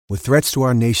With threats to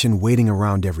our nation waiting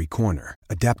around every corner,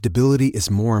 adaptability is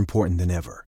more important than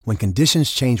ever. When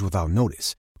conditions change without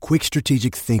notice, quick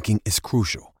strategic thinking is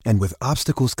crucial. And with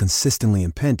obstacles consistently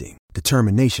impending,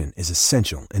 determination is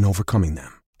essential in overcoming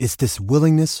them. It's this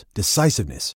willingness,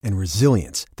 decisiveness, and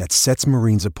resilience that sets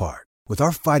Marines apart. With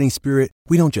our fighting spirit,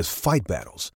 we don't just fight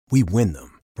battles, we win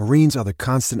them. Marines are the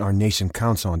constant our nation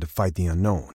counts on to fight the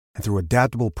unknown. And through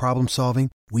adaptable problem solving,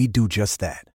 we do just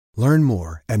that. Learn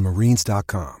more at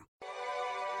marines.com.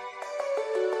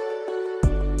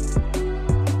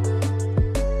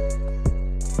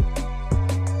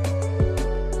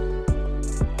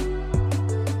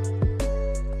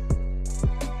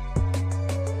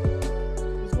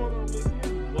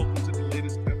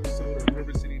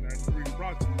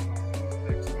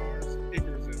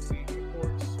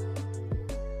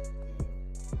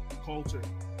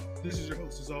 This is your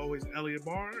host, as always, Elliot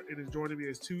Barr. It is joining me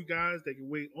as two guys that can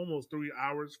wait almost 3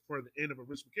 hours for the end of a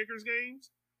Richmond Kickers games.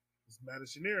 It's Matt and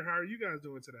Shanier. How are you guys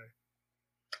doing today?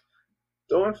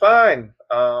 Doing fine.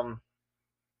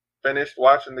 Finished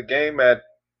watching the game at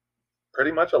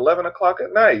pretty much 11 o'clock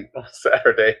at night on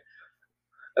Saturday.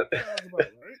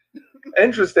 Right?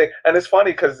 Interesting. And it's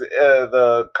funny because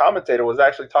the commentator was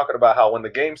actually talking about how when the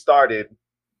game started,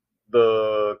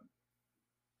 the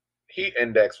heat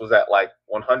index was at like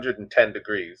 110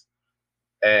 degrees.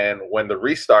 And when the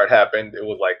restart happened, it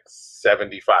was like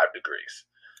 75 degrees.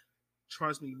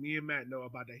 Trust me, me and Matt know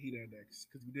about that heat index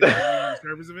because we did a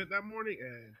service event that morning,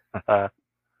 and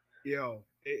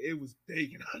it was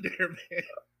baking out there, man.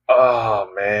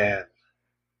 Oh man,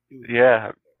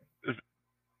 yeah, it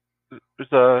was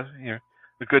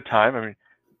a good time. I mean,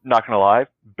 not gonna lie,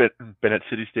 been at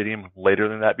City Stadium later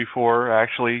than that before.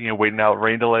 Actually, waiting out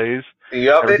rain delays.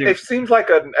 Yeah, it seems like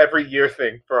an every year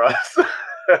thing for us.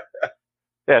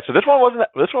 Yeah, so this one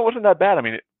wasn't that bad. I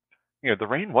mean, the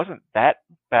rain wasn't that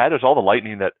bad. It was all the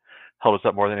lightning that held us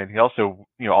up more than anything else. So,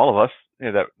 all of us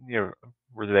that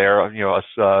were there,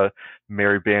 us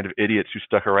merry band of idiots who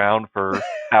stuck around for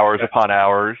hours upon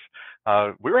hours.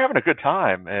 We were having a good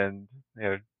time, and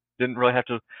didn't really have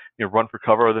to run for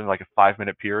cover other than like a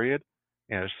 5-minute period.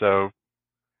 So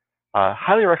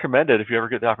highly recommend it if you ever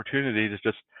get the opportunity to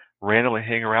just randomly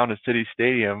hang around in City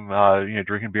Stadium,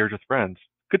 drinking beers with friends.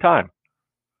 Good time.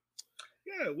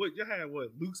 Yeah, you had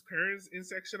Luke's parents in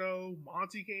Section O.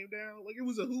 Monty came down. Like, it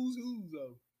was a who's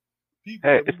of people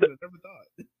that we would have never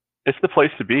thought. It's the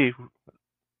place to be.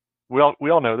 We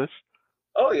all know this.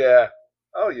 Oh yeah.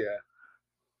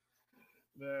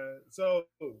 So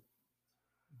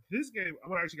this game, I'm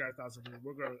gonna ask you guys thoughts on it.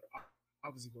 We're gonna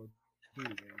obviously go through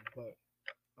the game, but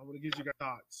I'm gonna get you guys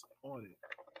thoughts on it.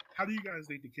 How do you guys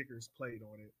think the Kickers played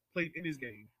in this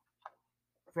game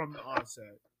from the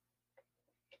onset?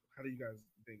 How do you guys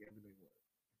think everything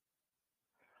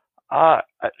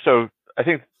went? So I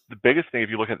think the biggest thing, if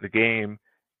you look at the game,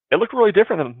 it looked really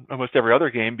different than almost every other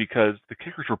game because the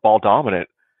Kickers were ball dominant.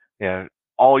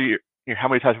 All year, how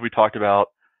many times have we talked about,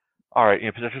 all right,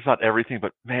 possession's not everything,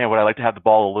 but man, would I like to have the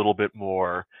ball a little bit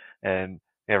more and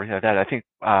everything like that. I think,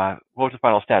 what was the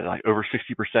final stat? Like over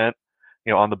 60%,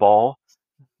 on the ball,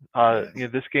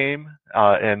 this game.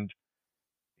 And,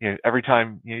 every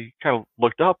time you kind of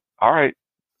looked up, all right,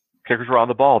 Kickers were on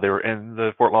the ball. They were in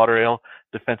the Fort Lauderdale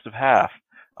defensive half.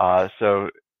 So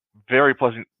very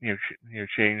pleasant,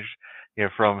 change,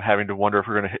 from having to wonder if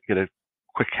we're going to get a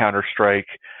quick counter strike,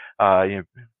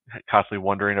 constantly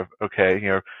wondering if, okay,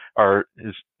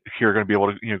 is Akira going to be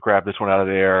able to, grab this one out of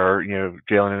the air, or,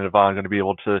 Jalen and Yvonne going to be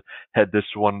able to head this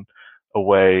one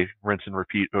away, rinse and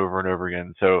repeat over and over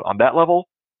again. So on that level,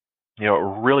 a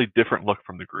really different look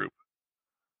from the group.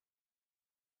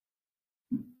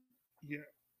 Yeah.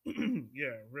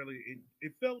 Yeah, really,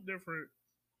 it felt different.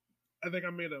 I think I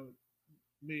made a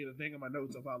thing in my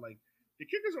notes about like the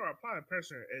Kickers are applying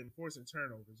pressure and forcing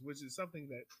turnovers, which is something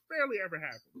that barely ever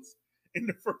happens in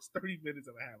the first 30 minutes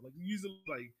of a half. Like usually,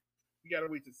 like you gotta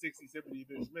wait to 60, 70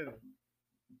 minutes.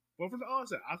 But from the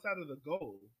onset, outside of the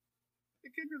goal, the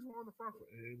Kickers were on the front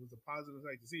foot. It was a positive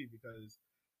sight to see because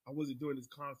I wasn't doing this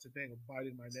constant thing of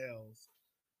biting my nails,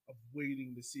 of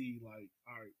waiting to see like,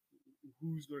 all right,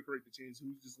 who's going to create the change?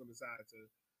 Who's just going to decide to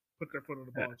put their foot on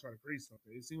the ball and try to create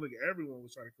something? It seemed like everyone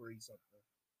was trying to create something.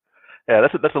 Yeah,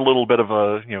 that's a little bit of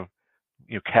a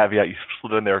caveat you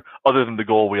slid in there. Other than the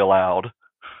goal we allowed.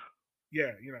 Yeah,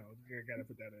 you gotta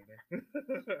put that in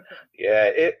there.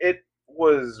 Yeah, it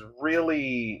was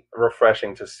really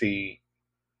refreshing to see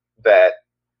that.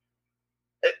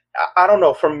 I don't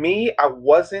know. For me, I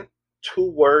wasn't too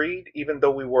worried, even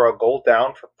though we were a goal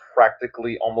down for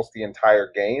practically almost the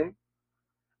entire game,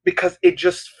 because it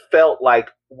just felt like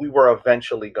we were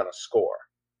eventually going to score.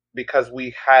 because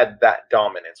we had that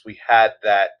dominance. We had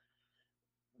that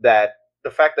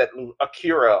the fact that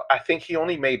Akira, I think he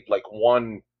only made like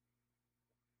one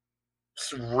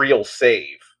real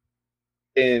save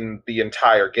in the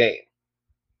entire game.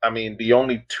 I mean, the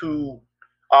only two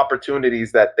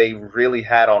opportunities that they really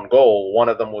had on goal, one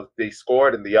of them was they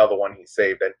scored and the other one he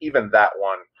saved. And even that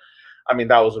one, I mean,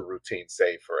 that was a routine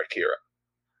save for Akira.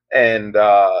 And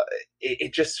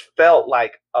it just felt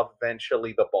like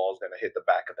eventually the ball's going to hit the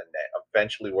back of the net.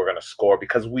 Eventually we're going to score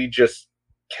because we just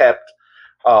kept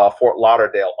Fort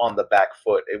Lauderdale on the back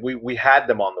foot. We had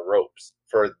them on the ropes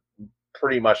for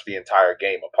pretty much the entire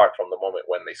game, apart from the moment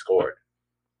when they scored.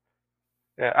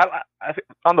 Yeah, I think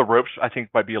on the ropes, I think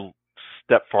might be a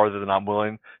step farther than I'm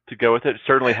willing to go with it.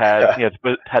 Certainly had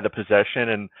had the possession,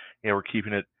 and we're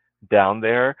keeping it down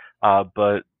there.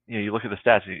 But you look at the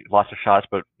stats, lots of shots,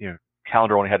 but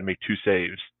Callender only had to make 2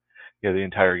 saves, the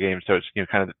entire game. So it's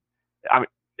kind of, I mean,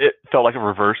 it felt like a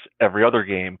reverse every other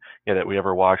game that we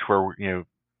ever watched, where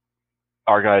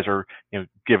our guys are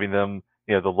giving them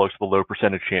the looks, the low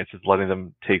percentage chances, letting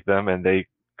them take them, and they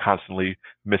constantly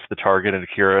miss the target, and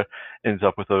Akira ends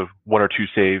up with a 1 or 2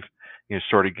 save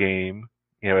sort of game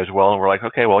as well. And we're like,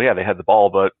 okay, well, yeah, they had the ball,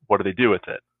 but what do they do with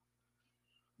it?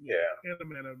 Yeah. And the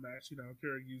man of the match,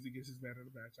 Akira usually gets his man of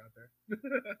the match out there.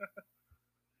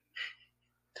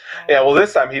 Yeah, well,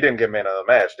 this time he didn't get man of the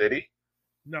match, did he?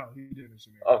 No, he didn't.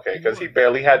 Okay, because he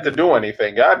barely had to do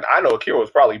anything. I know Akira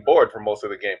was probably bored for most of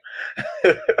the game.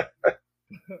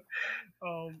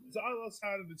 So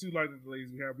outside of the 2 lineup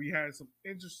delays we had some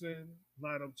interesting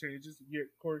lineup changes. Yeah,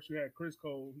 of course, you had Chris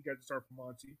Cole. He got to start for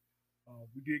Monty.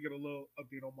 We did get a little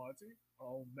update on Monty.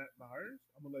 Matt Myers.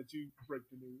 I'm gonna let you break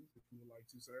the news if you would like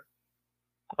to, sir.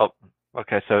 Oh,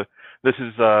 okay. So this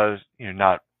is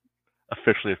not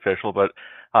officially official, but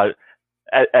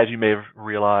as you may have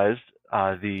realized,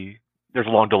 there's a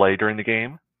long delay during the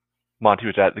game. Monty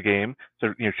was at the game,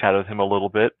 so chatted with him a little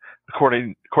bit.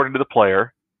 According to the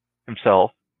player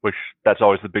himself, which that's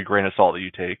always the big grain of salt that you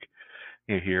take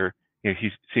here.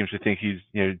 He seems to think he's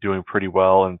doing pretty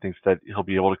well and thinks that he'll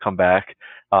be able to come back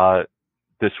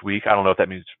this week. I don't know if that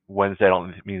means Wednesday. I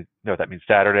don't know if that means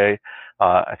Saturday.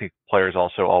 I think players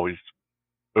also always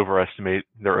overestimate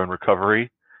their own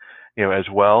recovery, as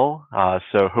well.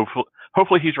 So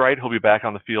hopefully he's right. He'll be back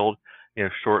on the field,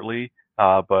 shortly.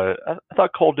 But I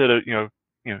thought Cole did a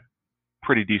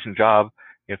pretty decent job,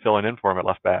 filling in for him at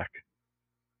left back.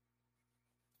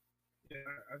 Yeah,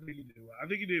 I think he did. I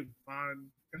think he did fine.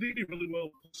 I think he did really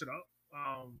well push it up.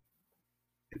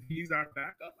 If he's our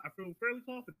backup, I feel fairly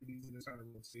confident he's in this kind of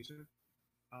rotation.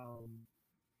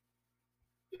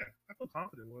 Yeah, I feel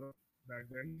confident with him back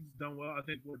there. He's done well. I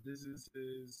think this is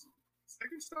his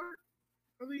second start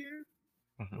of the year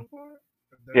so far.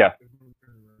 Yeah.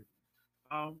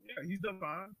 Yeah, he's done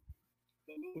fine.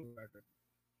 Back there.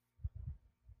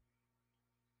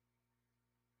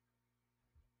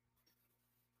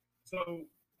 So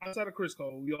outside of Chris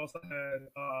Cole, we also had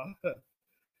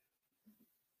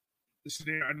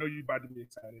Shanair. I know you're about to be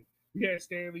excited. We had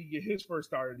Stanley get his first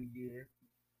start of the year,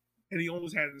 and he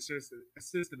almost had an assist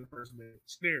in the first minute.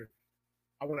 Shanair,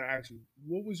 I want to ask you,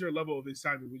 what was your level of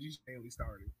excitement when you Stanley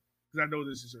started? Because I know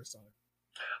this is your son.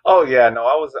 Oh yeah, no,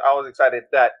 I was excited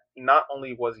that not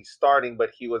only was he starting,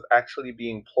 but he was actually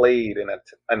being played in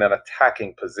an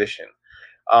attacking position.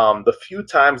 The few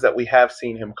times that we have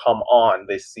seen him come on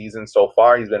this season so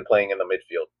far, he's been playing in the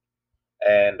midfield.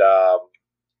 And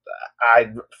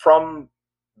from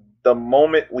the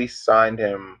moment we signed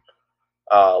him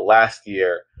last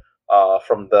year,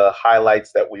 from the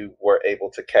highlights that we were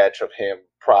able to catch of him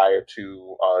prior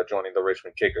to joining the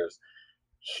Richmond Kickers,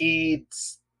 he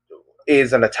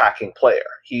is an attacking player.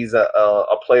 He's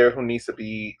a player who needs to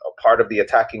be a part of the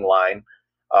attacking line.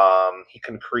 He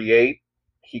can create,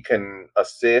 he can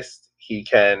assist, he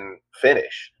can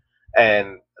finish,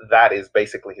 and that is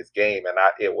basically his game. And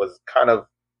it was kind of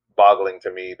boggling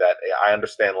to me that I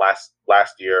understand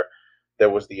last year there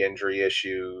was the injury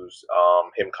issues,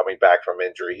 him coming back from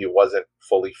injury. He wasn't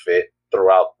fully fit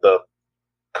throughout the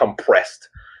compressed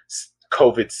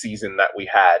COVID season that we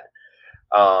had.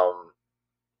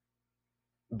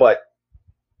 But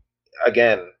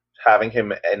again, having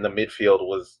him in the midfield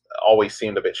always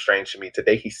seemed a bit strange to me.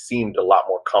 Today, he seemed a lot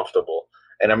more comfortable.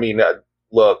 And I mean,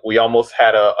 look, we almost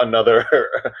had another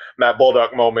Matt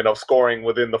Baldock moment of scoring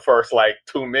within the first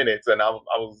 2 minutes, and I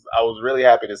was really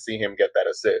happy to see him get that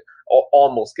assist, or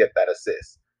almost get that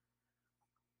assist.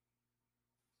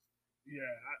 Yeah,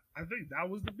 I think that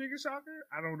was the biggest shocker.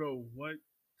 I don't know what,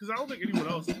 because I don't think anyone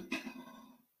else.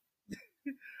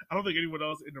 I don't think anyone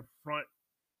else in the front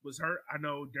was hurt. I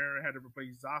know Darren had to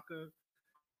replace Zaka.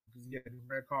 because he had the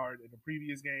red card in the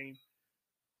previous game.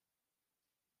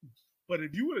 But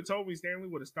if you would have told me Stanley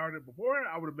would have started before,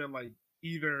 I would have been like,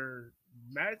 either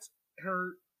Matt's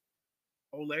hurt,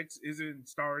 Olex isn't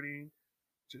starting,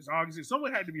 just obviously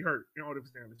someone had to be hurt in order for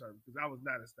Stanley to start, because I was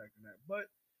not expecting that. But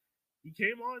he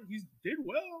came on, he did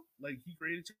well. Like, he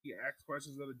created, he asked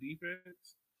questions of the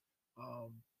defense.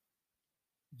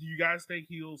 Do you guys think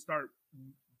he'll start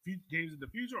games in the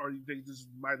future, or do you think this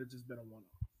might have just been a one-off?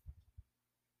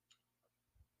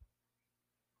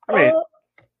 I mean,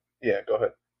 yeah, go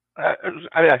ahead.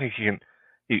 I think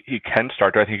he can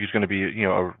start. Do I think he's going to be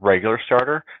a regular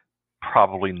starter?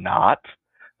 Probably not.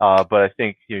 But I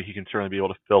think he can certainly be able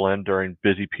to fill in during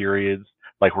busy periods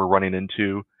like we're running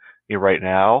into right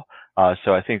now.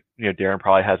 So I think Darren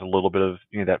probably has a little bit of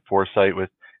that foresight with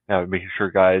making sure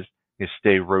guys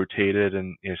stay rotated,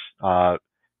 and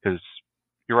because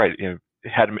you're right,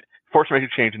 had to forced to make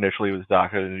a change initially with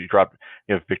Zaka, and you dropped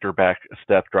Victor back a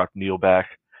step, dropped Neil back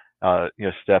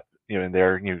step in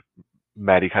there.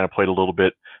 Maddie kind of played a little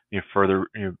bit further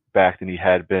back than he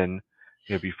had been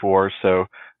before. So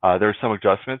there's some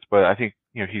adjustments, but I think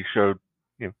he showed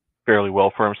fairly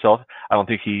well for himself. I don't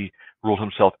think he ruled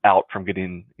himself out from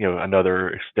getting another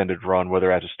extended run,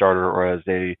 whether as a starter or as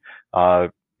a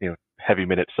heavy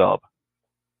minute sub.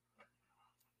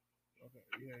 Okay,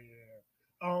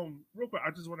 yeah. Real quick, I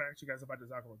just want to ask you guys about the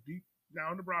Zakaro. Now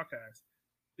on the broadcast,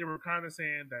 they were kind of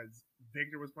saying that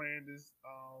Victor was playing this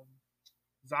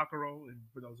Zakaro, and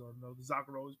for those who don't know, the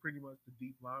Zakaro is pretty much the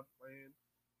deep line playing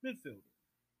midfielder.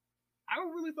 I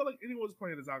don't really feel like anyone was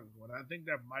playing the Zakaro, and I think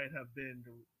that might have been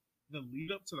the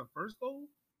lead up to the first goal.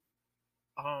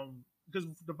 Because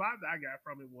the vibe that I got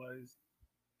from it was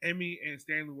Emmy and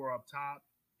Stanley were up top,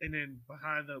 and then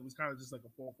behind them was kind of just like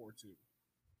a 4-4-2.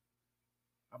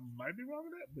 I might be wrong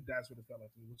with that, but that's what it felt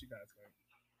like to me. What you guys think?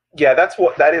 Yeah,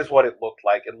 that is what it looked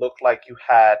like. It looked like you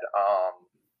had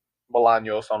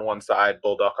Bolaños on one side,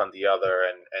 Bulldog on the other,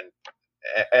 and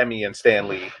Emmy and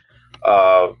Stanley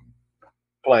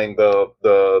playing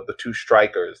the two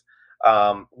strikers,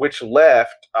 which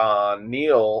left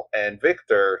Neil and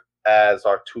Victor as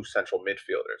our two central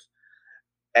midfielders.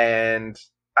 And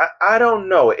I don't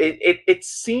know. It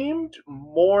seemed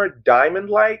more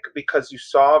Diamond-like because you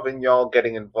saw Vignal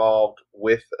getting involved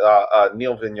with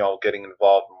Neil Vignal getting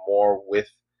involved more with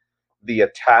the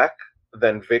attack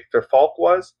than Victor Falk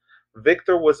was.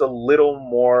 Victor was a little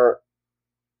more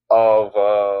of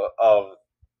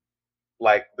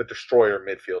like the destroyer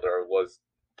midfielder, was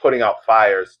putting out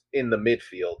fires in the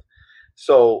midfield.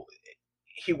 So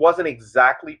he wasn't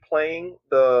exactly playing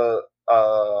the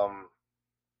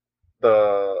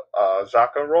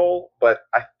Xhaka role, but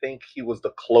I think he was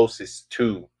the closest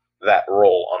to that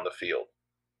role on the field.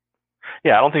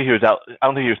 Yeah, I don't think he was out. I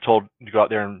don't think he was told to go out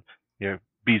there and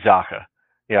be Xhaka.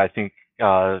 Yeah, I think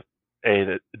that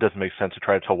it doesn't make sense to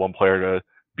try to tell one player to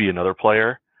be another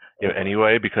player,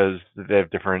 anyway, because they have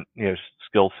different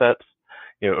skill sets,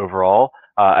 overall.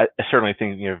 I certainly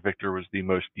think Victor was the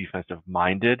most defensive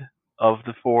minded of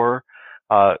the four,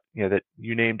 that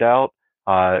you named out.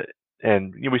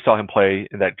 And we saw him play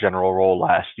in that general role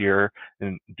last year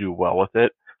and do well with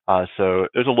it. So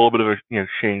there's a little bit of a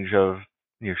change of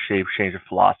shape, change of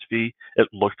philosophy. It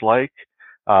looked like.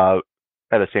 At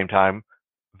the same time,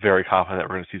 very confident that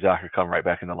we're going to see Zaka come right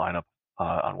back in the lineup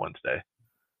on Wednesday.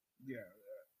 Yeah,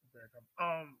 very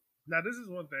confident. Now this is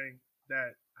one thing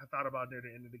that I thought about near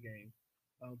the end of the game,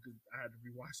 because I had to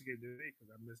rewatch the game today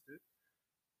because I missed it.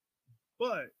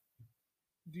 But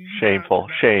shameful,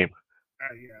 shame.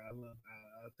 Yeah,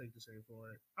 I'll take the shame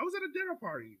for it. I was at a dinner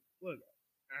party. Look,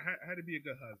 I had to be a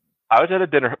good husband. I was at a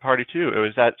dinner party too. It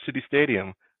was at City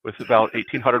Stadium with about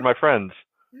 1,800 of my friends.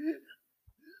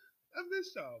 I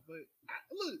missed y'all, but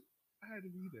look, I had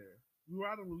to be there. We were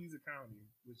out in Louisa County,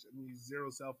 which means zero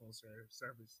cell phone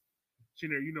service.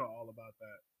 Chinner, you know all about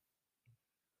that.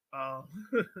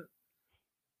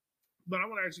 But I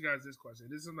want to ask you guys this question.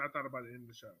 This is something I thought about at the end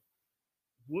of the show.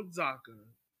 Would Zaka,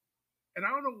 and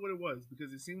I don't know what it was,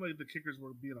 because it seemed like the kickers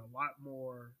were being a lot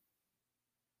more,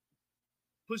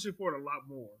 pushing forward a lot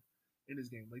more in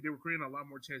this game. Like, they were creating a lot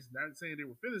more chances. Not saying they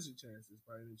were finishing chances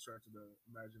by any stretch of the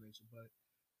imagination, but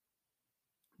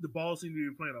the ball seemed to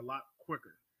be playing a lot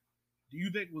quicker. Do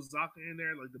you think with Zaka in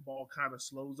there, like, the ball kind of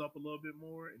slows up a little bit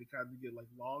more and it kind of get like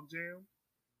log jam?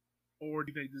 Or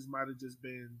do you think this might have just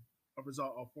been a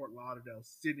result of Fort Lauderdale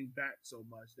sitting back so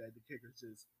much that the kickers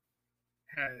just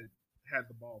had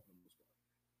the ball from this one?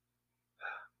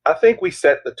 I think we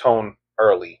set the tone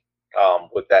early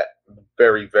with that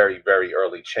very, very, very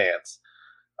early chance.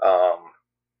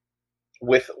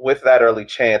 With that early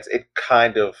chance, it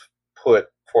kind of put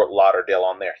Fort Lauderdale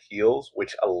on their heels,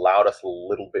 which allowed us a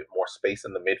little bit more space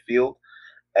in the midfield.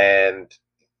 And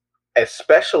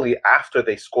especially after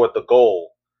they scored the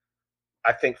goal,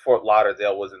 I think Fort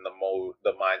Lauderdale was in the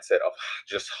mindset of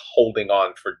just holding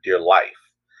on for dear life.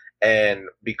 And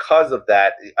because of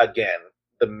that, again,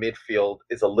 the midfield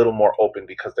is a little more open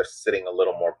because they're sitting a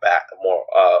little more back,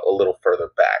 a little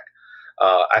further back.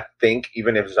 I think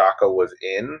even if Xhaka was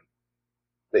in,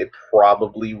 they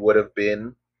probably would have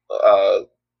been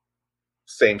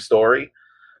same story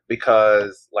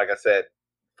because, like I said,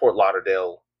 Fort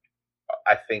Lauderdale,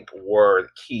 I think, were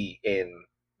key in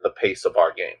the pace of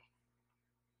our game.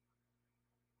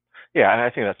 Yeah, and I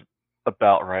think that's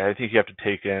about right. I think you have to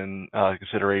take in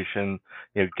consideration,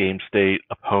 game state,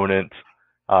 opponent,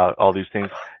 all these things,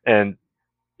 and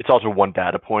it's also one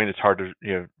data point. It's hard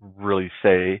to really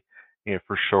say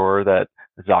for sure that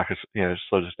Xhaka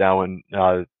slows us down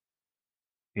when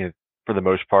for the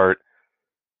most part.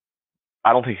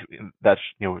 I don't think that's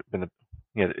been the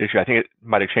issue. I think it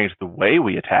might have changed the way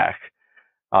we attack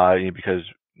because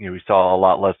we saw a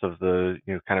lot less of the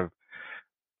kind of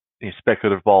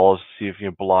speculative balls, see if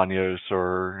Bolaños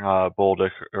or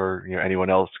Bolduc or anyone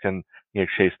else can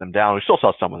chase them down. We still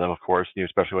saw some of them, of course,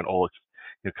 especially when Olix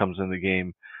comes in the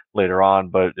game later on.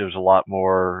 But it was a lot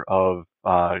more of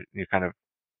kind of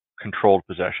controlled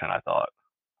possession, I thought.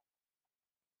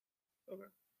 Okay.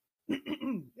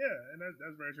 Yeah, and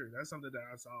that's very true. That's something that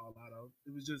I saw a lot of.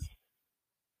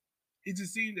 It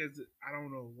just seemed as I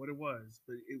don't know what it was,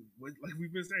 but it was like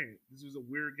we've been saying. This was a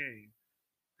weird game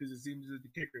because it seems that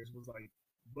the kickers was like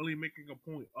really making a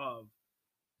point of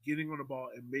getting on the ball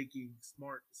and making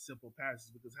smart, simple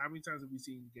passes. Because how many times have we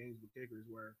seen games with kickers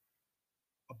where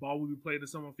a ball will be played to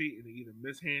someone's feet and they either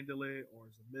mishandle it or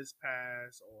it's a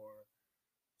mispass or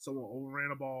someone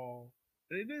overran a ball.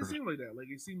 And it didn't seem like that. Like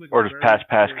it seemed like or just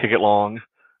pass, kick it long.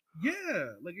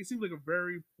 Yeah, like it seemed like a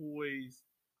very poised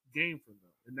game for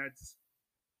them, and that's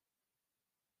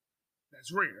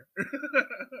rare.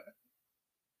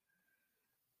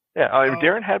 Yeah, I mean,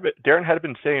 Darren had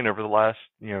been saying over the last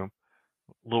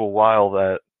little while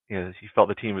that he felt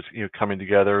the team was coming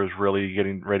together, was really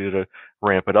getting ready to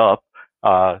ramp it up.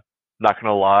 Not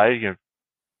gonna lie,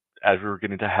 as we were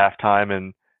getting to halftime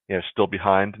and still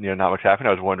behind, not much happened.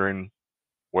 I was wondering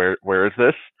where is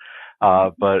this,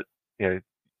 but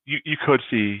you could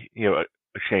see a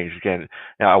change again.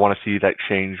 Now I want to see that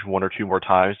change one or two more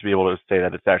times to be able to say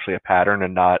that it's actually a pattern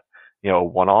and not a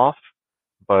one-off.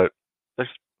 But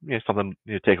there's something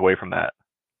to take away from that.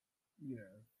 Yeah.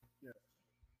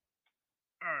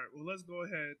 All right. Well, let's go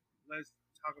ahead. Let's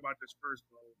talk about this first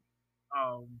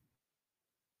goal.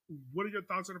 What are your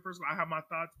thoughts on the first goal? I have my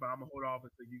thoughts, but I'm gonna hold off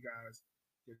until you guys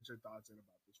get your thoughts in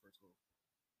about this first goal.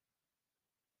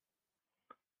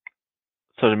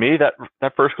 So to me,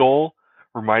 that first goal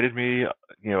reminded me,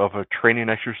 of a training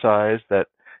exercise that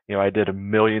I did a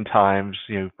million times,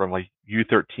 from like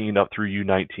U13 up through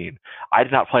U19. I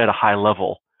did not play at a high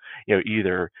level,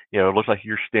 either. It looks like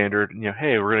your standard,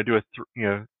 hey, we're gonna do a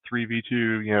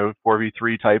 3v2,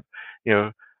 4v3 type,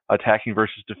 attacking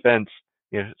versus defense,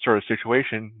 sort of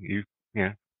situation.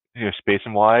 Space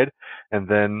them wide, and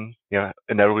then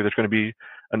inevitably there's going to be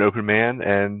an open man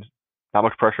and not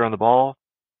much pressure on the ball.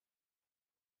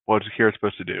 What was Akira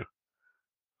supposed to do?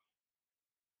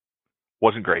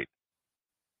 Wasn't great.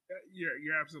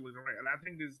 You're absolutely right, and I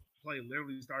think this play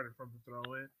literally started from the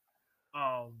throw in,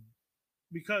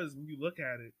 because when you look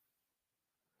at it,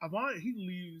 Avant he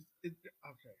leaves it.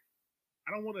 Okay,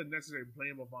 I don't want to necessarily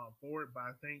blame Avant for it, but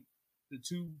I think the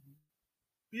two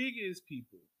biggest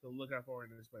people to look out for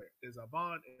in this play is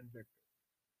Avant and Victor.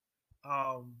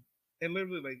 And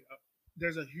literally like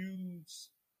there's a huge,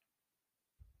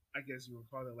 I guess you would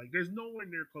call it, like there's nowhere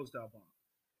near close to Avant.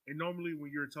 And normally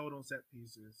when you're told on set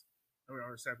pieces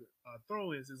or set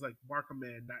throw-ins, it's like mark a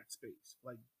man, not space.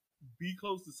 Like be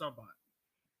close to somebody.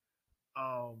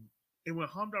 And when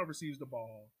Hamdar receives the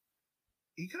ball,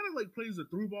 he kind of like plays a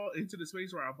through ball into the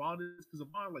space where Avant is, because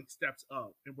Avant like steps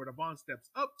up, and where Avant steps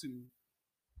up to,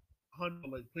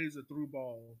 Hamdar like plays a through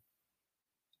ball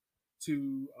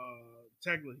to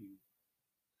Teglahi.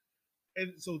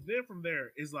 And so then from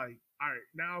there, it's like, all right,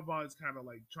 now Avant's kind of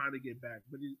like trying to get back,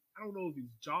 but I don't know if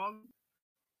he's jogging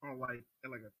or like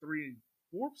at like a 3 and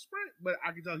 4 sprint, but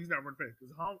I can tell he's not running fast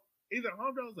because either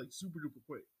Hamdar is like super duper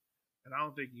quick, and I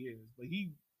don't think he is, but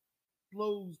he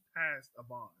blows past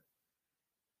Avant.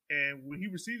 And when he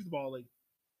receives the ball, like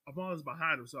Avant is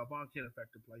behind him, so Avant can't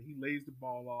affect the play. He lays the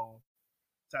ball off.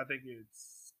 So I think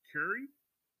it's Curry.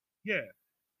 Yeah.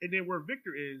 And then where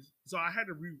Victor is, so I had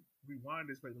to rewind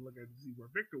this play to look at to see where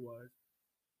Victor was.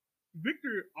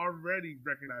 Victor already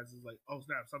recognizes like, oh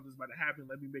snap, something's about to happen.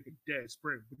 Let me make a dead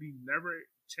sprint, but he never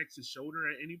checks his shoulder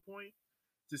at any point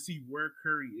to see where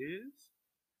Curry is.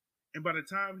 And by the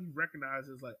time he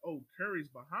recognizes like, oh, Curry's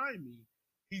behind me,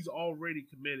 he's already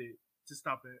committed to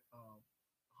stopping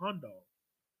Hondo.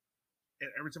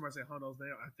 And every time I say Hondo's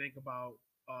name, I think about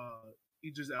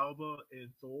Idris Elba and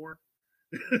Thor,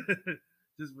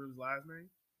 just for his last name.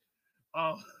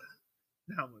 Now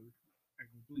I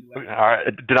completely all right.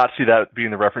 I did not see that being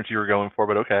the reference you were going for,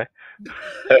 but okay.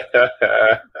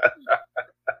 I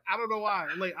don't know why.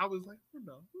 Like I was like,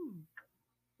 no,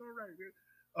 all right, man.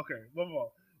 Okay, one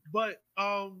more. But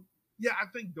yeah, I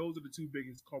think those are the two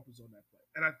biggest culprits on that play,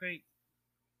 and I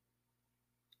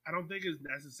don't think it's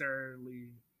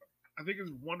necessarily. I think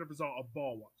it's 100% a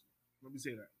ball watching. Let me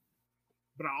say that.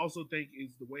 But I also think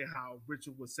it's the way how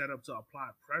Richard was set up to apply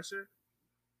pressure.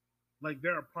 Like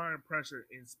they're applying pressure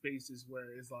in spaces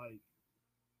where it's like,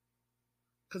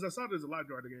 because I saw there's a lot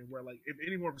during the game where like if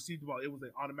anyone received the ball, it was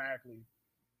like automatically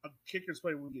a kicker's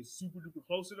play would get super duper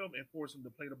close to them and force them to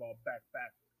play the ball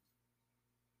backwards.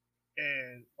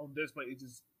 And on this play, it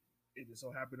just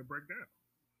so happened to break down.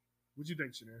 What do you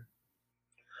think, Shanir?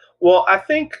 Well, I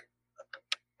think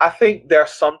there are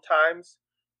sometimes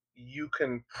you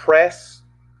can press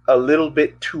a little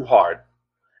bit too hard.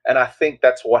 And I think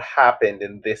that's what happened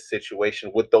in this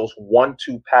situation with those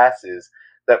 1-2 passes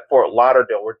that Fort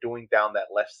Lauderdale were doing down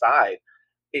that left side.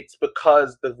 It's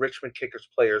because the Richmond Kickers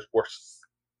players were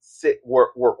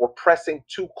pressing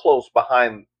too close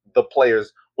behind the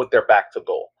players with their back to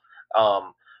goal.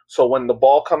 So when the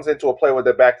ball comes into a play with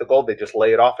their back to goal, they just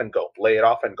lay it off and go, lay it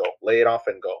off and go, lay it off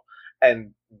and go.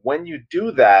 And when you do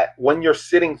that, when you're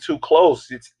sitting too close,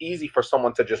 it's easy for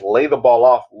someone to just lay the ball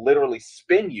off, literally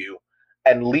spin you,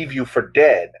 and leave you for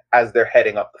dead as they're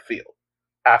heading up the field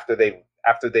after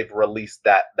they've released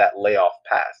that layoff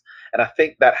pass. And I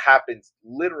think that happens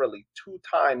literally 2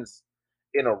 times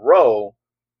in a row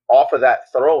off of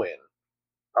that throw in.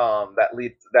 That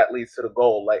leads to the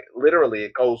goal. Like literally,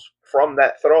 it goes from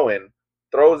that throw in,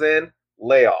 throws in,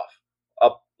 layoff, a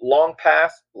long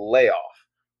pass, layoff,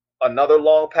 another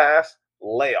long pass,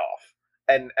 layoff,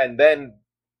 and then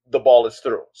the ball is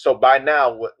through. So by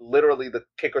now, literally the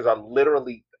kickers are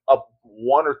literally up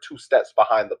 1 or 2 steps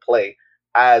behind the play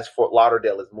as Fort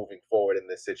Lauderdale is moving forward in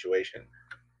this situation.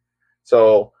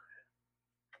 So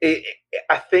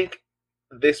I think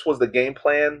this was the game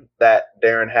plan that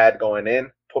Darren had going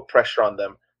in. Put pressure on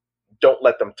them. Don't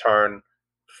let them turn.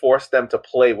 Force them to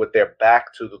play with their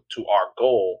back to our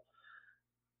goal.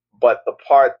 But the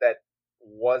part that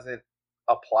wasn't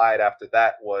applied after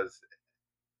that was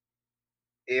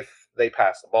if they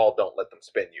pass the ball, don't let them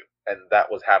spin you. And that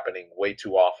was happening way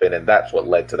too often, and that's what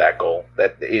led to that goal.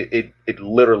 That it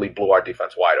literally blew our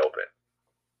defense wide open.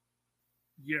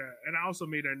 Yeah, and I also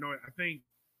made that note. I think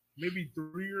maybe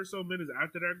 3 or so minutes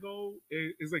after that goal,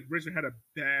 it's like Richard had a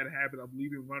bad habit of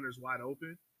leaving runners wide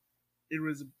open. It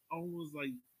was almost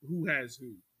like who has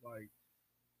who. Like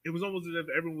it was almost as if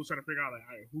everyone was trying to figure out like,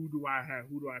 all right, who do I have?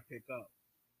 Who do I pick up?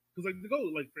 Because like the goal,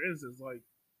 like for instance, like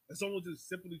if someone just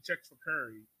simply checks for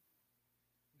Curry,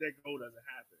 that goal doesn't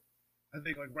happen. I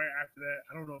think like right after that,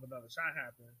 I don't know if another shot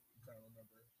happened. I'm trying to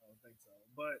remember. I don't think so.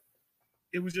 But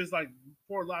it was just like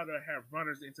Fort Lauderdale have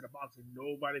runners into the box and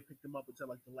nobody picked them up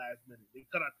until like the last minute. They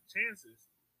cut out the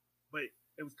chances, but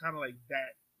it was kind of like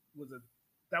that was a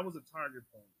target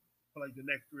point for like the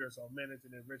next 3 or so minutes,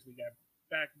 and then Richmond got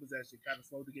back in possession, kind of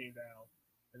slowed the game down,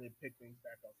 and then picked things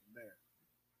back up from there.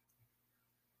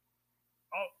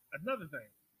 Oh, another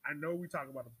thing. I know we talk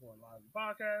about it before a lot of the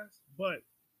podcast, but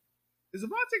is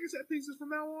Avant taking set pieces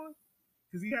from now on?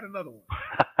 Because he had another one.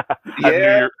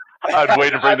 Yeah. I'd wait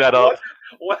to bring that up.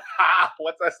 Once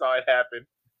I saw it happen.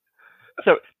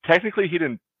 So technically, he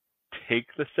didn't take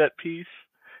the set piece.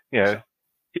 You know,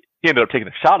 he ended up taking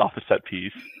a shot off the set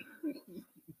piece.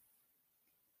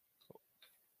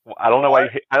 I don't know why.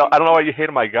 I don't know why you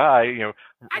hated my guy. You know,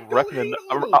 I'm repping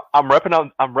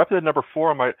the number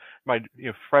 4 on my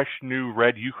fresh new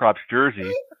red U-Crops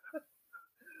jersey.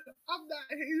 I'm not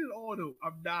hating on him.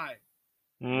 I'm not.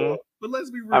 Mm. But let's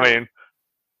be real. I mean,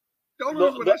 the only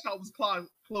reason that shot was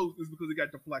close is because it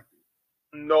got deflected.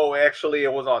 No, actually,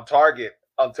 it was on target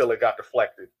until it got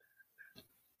deflected.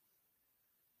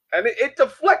 And it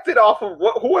deflected off of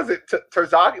who was it?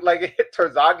 Terzaghi? Like it hit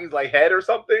Terzaghi's like head or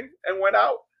something and went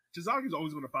out. Terzaghi's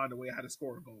always going to find a way how to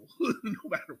score a goal, no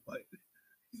matter what.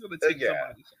 He's going to take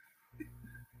somebody's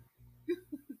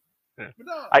shot. But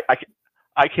no.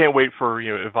 I can't wait for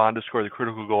Yvonne to score the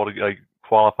critical goal to like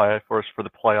qualify for us for the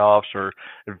playoffs or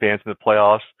advance in the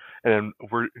playoffs, and then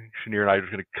Shanir and I are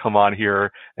just going to come on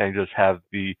here and just have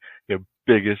the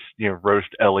biggest, roast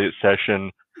Elliott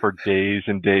session for days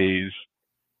and days.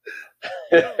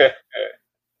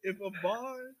 If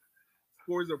Ahmad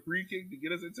scores a free kick to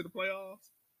get us into the playoffs,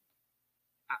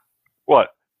 What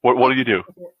do you do?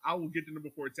 I will get the number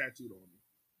 4 tattooed on me.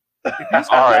 If he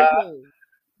scores a goal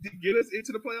to get us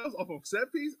into the playoffs off of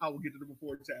set piece, I will get the number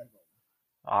 4 tattooed on me.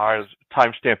 All right,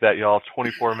 timestamp that, y'all.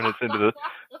 24 minutes into the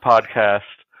podcast.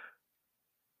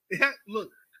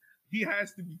 Look, he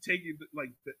has to be taking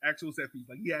like the actual set piece.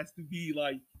 Like he has to be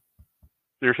like.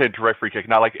 You're saying direct free kick,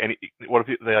 not like any. What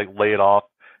if they like lay it off?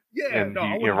 Yeah, and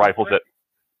no, he rifles it.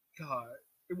 God,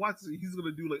 he's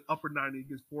gonna do like upper 90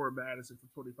 against Forward Madison from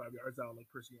 25 yards out, like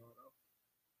Cristiano.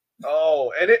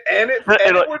 Oh, and it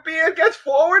would be against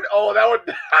Forward. Oh, that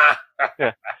would.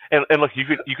 Yeah, and look,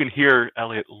 you can hear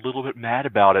Elliott a little bit mad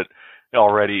about it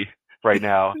already right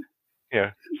now.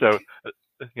 Yeah, so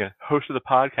host of the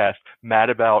podcast, mad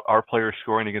about our players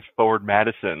scoring against Forward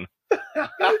Madison. That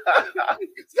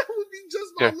would be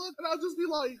just my look, and I'll just be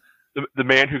like. The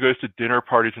man who goes to dinner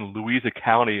parties in Louisa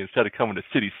County instead of coming to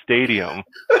City Stadium.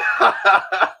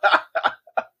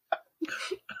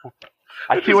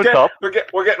 I see what's up. We're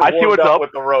getting warmed up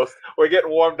with the roast. We're getting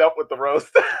warmed up with the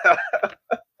roast. That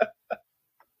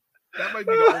might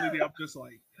be the only thing I'm just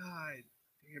like, God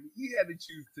damn it, he had to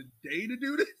choose today to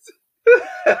do this.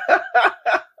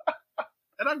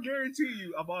 And I guarantee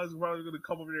you, I'm always probably going to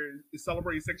come over there and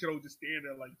celebrate section O, just stand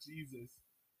there like, Jesus.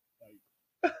 Like,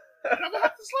 and I'm going to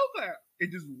have to slow that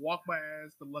and just walk my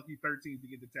ass to Lucky 13 to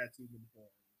get the tattoo in the form.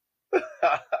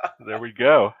 There we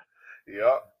go.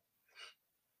 Yep.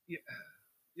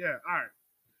 Yeah, all right.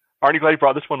 Aren't you glad you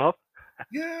brought this one up?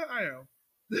 Yeah, I am.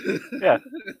 Yeah.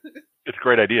 It's a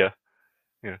great idea.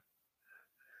 Yeah.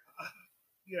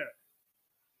 Yeah.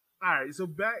 All right, so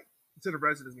back to the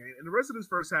rest of this game. In the rest of this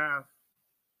first half,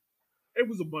 it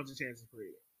was a bunch of chances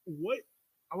created.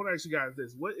 I want to ask you guys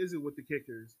this. What is it with the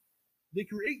kickers? They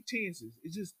create chances.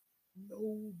 It's just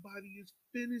nobody is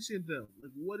finishing them.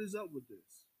 Like, what is up with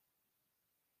this?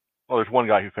 Well, there's one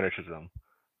guy who finishes them.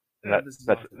 Yeah,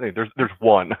 There's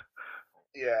one.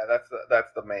 Yeah,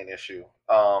 that's the main issue.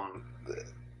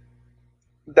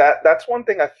 That's one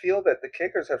thing I feel that the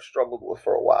kickers have struggled with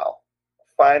for a while.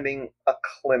 Finding a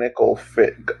clinical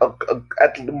fit,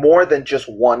 more than just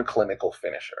one clinical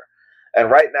finisher. And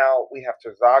right now we have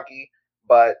Terzaghi,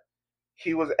 but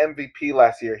he was MVP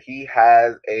last year. He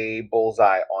has a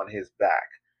bullseye on his back.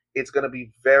 It's going to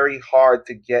be very hard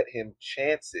to get him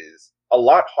chances. A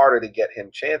lot harder to get him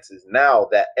chances now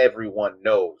that everyone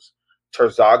knows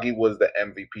Terzaghi was the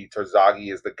MVP.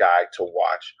 Terzaghi is the guy to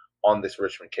watch on this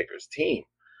Richmond Kickers team.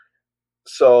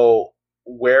 So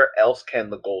where else can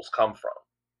the goals come from?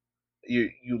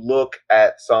 You look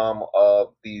at some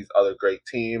of these other great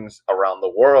teams around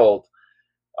the world.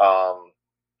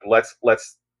 Let's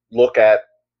look at,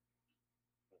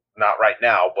 not right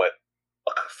now, but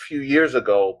a few years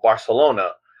ago,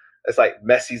 Barcelona. It's like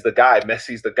Messi's the guy,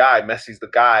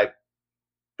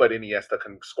 but Iniesta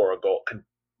can score a goal, can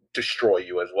destroy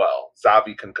you as well.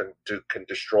 Xavi can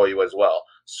destroy you as well.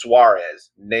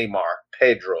 Suarez, Neymar,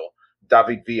 Pedro,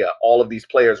 David Villa, all of these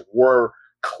players were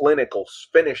clinical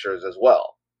finishers as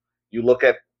well. You look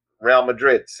at Real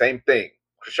Madrid, same thing.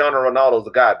 Cristiano Ronaldo's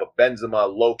the guy, but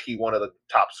Benzema, low-key one of the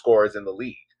top scorers in the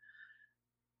league.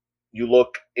 You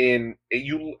even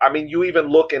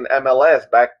look in MLS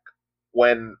back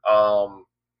when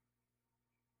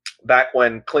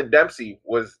Clint Dempsey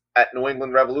was at New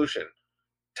England Revolution.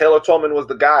 Taylor Twellman was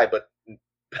the guy, but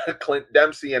Clint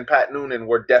Dempsey and Pat Noonan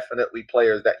were definitely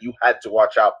players that you had to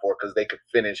watch out for because they could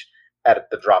finish at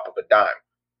the drop of a dime.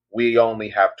 We only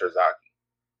have Terzaghi.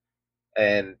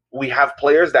 And we have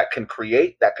players that can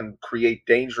create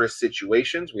dangerous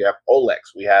situations. We have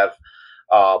Olex. We have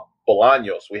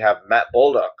Bolaños. We have Matt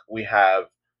Bolduc. We have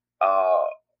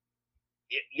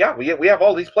we have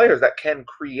all these players that can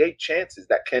create chances,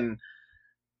 that can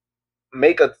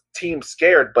make a team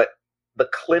scared, but the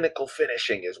clinical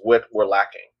finishing is what we're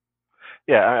lacking.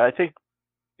 Yeah, I think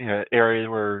areas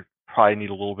where probably need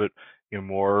a little bit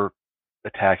more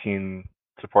attacking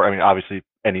support. I mean, obviously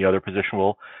any other position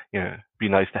will be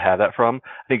nice to have that from.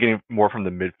 I think getting more from the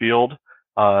midfield,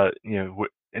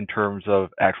 in terms of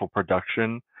actual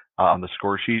production on the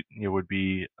score sheet, would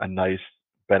be a nice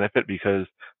benefit because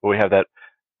we have that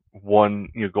one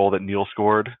goal that Neil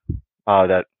scored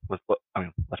that was,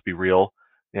 let's be real,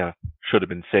 should have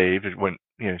been saved. It went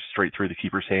straight through the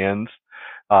keeper's hands.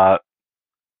 I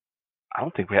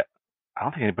don't think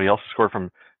anybody else scored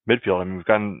from midfield. I mean, we've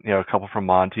gotten a couple from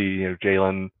Monty.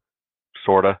 Jalen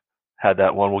sorta had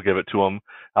that one. We'll give it to him.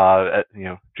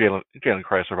 Jalen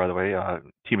Chrysler, by the way,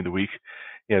 team of the week.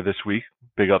 This week,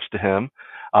 big ups to him.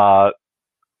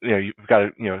 you've got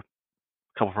a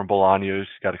couple from Bolaños,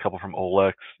 got a couple from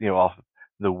Olex, off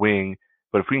the wing.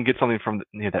 But if we can get something from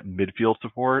that midfield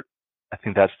support, I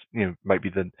think that's might be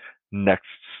the next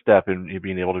step in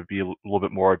being able to be a little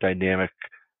bit more dynamic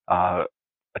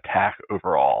attack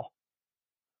overall.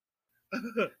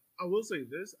 I will say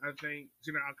this. I think,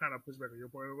 I'll kind of push back on your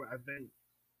point. I think,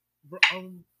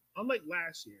 unlike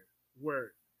last year,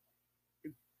 where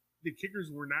the kickers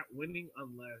were not winning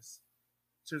unless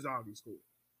Terzaghi scored.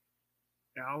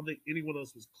 And I don't think anyone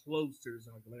else was close to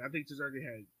Terzaghi. Like, I think Terzaghi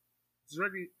had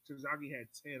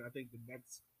 10. I think the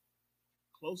next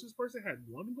closest person had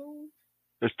 1 goal.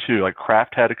 There's 2. Like,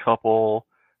 Kraft had a couple.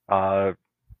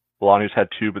 Bolaños had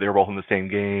 2, but they were both in the same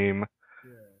game.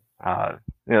 Yeah.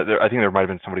 I think there might have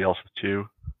been somebody else with 2.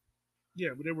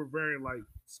 Yeah, but they were very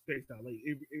spaced out. Like,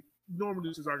 normally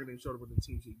this is argument showed up on the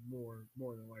team sheet more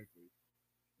than likely.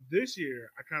 This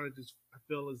year, I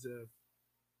feel as if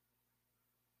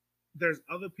there's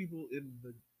other people in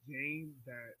the game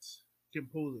that can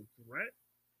pose a threat.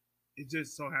 It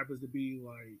just so happens to be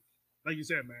like you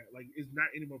said, Matt. Like, it's not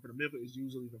anymore for the middle; it's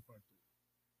usually the front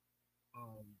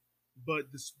three.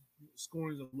 But the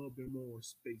scoring is a little bit more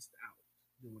spaced out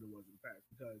than what it was in the past,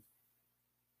 because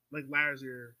like last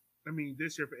year,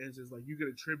 this year, for instance, like, you could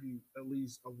attribute at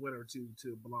least a win or 2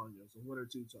 to Bolaños, a win or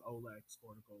 2 to Olex,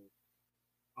 or Nicole,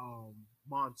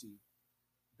 Monty,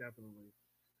 definitely.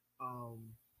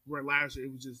 Where last year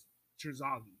it was just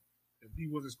Terzaghi. If he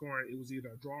wasn't scoring, it was either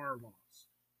a draw or a loss.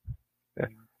 Yeah.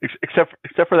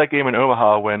 Except for that game in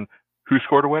Omaha when who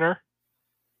scored a winner?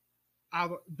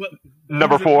 But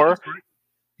number 4. Box, right?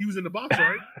 He was in the box,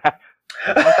 right?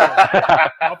 Okay.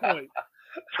 My point.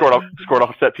 Scored off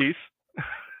a set piece.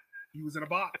 He was in a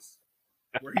box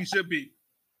where he should be.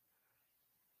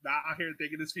 Not out here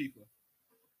thinking it's FIFA.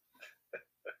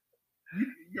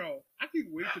 Yo, I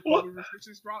can't wait to COVID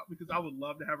restrictions drop, because I would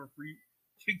love to have a free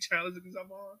kick challenge against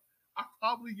Avon. I'd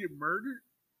probably get murdered,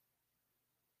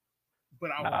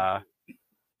 but I won't.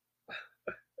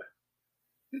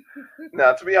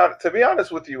 Now, to be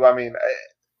honest with you,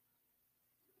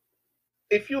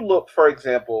 if you look, for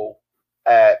example,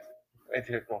 at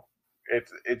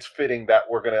it's fitting that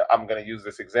I'm gonna use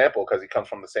this example because he comes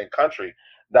from the same country,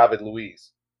 David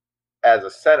Luiz, as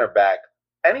a center back.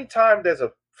 Anytime there's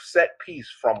a set piece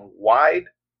from wide,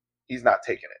 he's not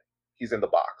taking it. He's in the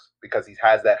box because he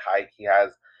has that height. He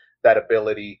has that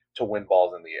ability to win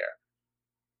balls in the air.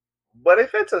 But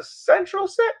if it's a central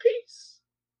set piece,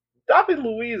 David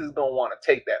Luiz is going to want to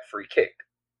take that free kick.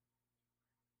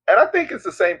 And I think it's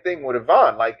the same thing with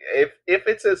Ivan. Like, if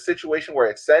it's a situation where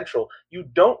it's central, you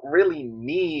don't really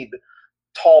need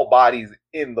tall bodies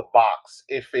in the box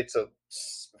if it's a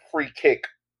free kick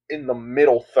in the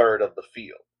middle third of the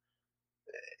field.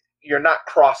 You're not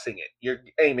crossing it. You're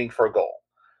aiming for a goal.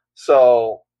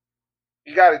 So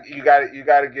you gotta give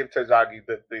Terzaghi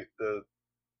the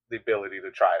ability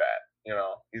to try that.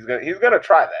 He's gonna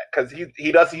try that because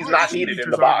he's not needed in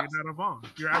the box.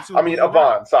 You're absolutely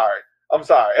Ivan. Sorry. I'm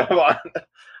sorry,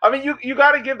 Ivan. You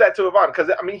got to give that to Ivan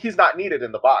because he's not needed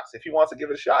in the box. If he wants to give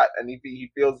it a shot and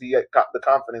he feels he got the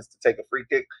confidence to take a free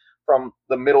kick from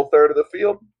the middle third of the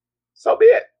field, so be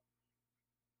it.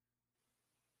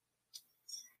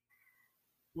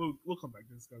 We'll come back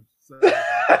to this.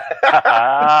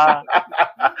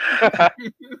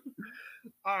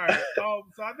 All right.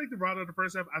 So I think the round of the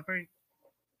first half, I think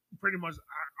pretty much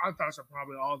our thoughts are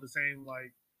probably all the same.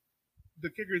 Like, the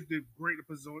kickers did great at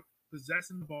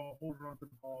possessing the ball, holding on to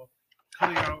the ball,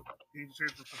 cutting out danger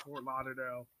chances for Fort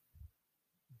Lauderdale,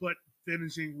 but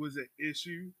finishing was an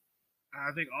issue.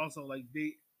 I think also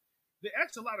they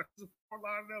asked a lot of Fort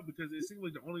Lauderdale because it seemed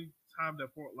like the only time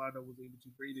that Fort Lauderdale was able to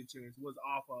create a chance was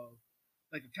off of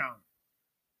like a counter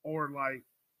or like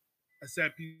a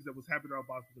set piece that was happening on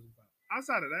box position.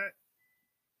 Outside of that,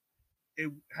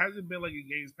 it hasn't been like in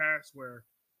games past where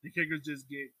the kickers just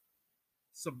get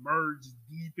submerged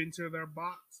deep into their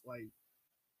box. Like,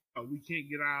 we can't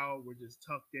get out. We're just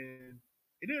tucked in.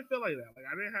 It didn't feel like that. Like,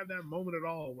 I didn't have that moment at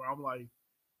all where I'm like,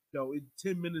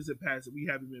 10 minutes have passed and we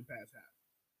haven't been past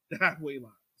the halfway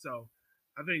line. So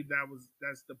I think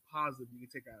that's the positive you can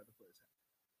take out of the first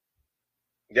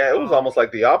half. Yeah, it was almost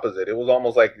like the opposite. It was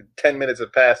almost like 10 minutes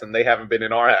have passed and they haven't been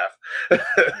in our half.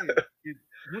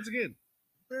 Once again,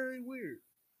 very weird.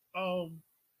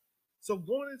 So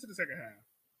going into the second half,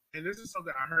 and this is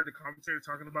something I heard the commentator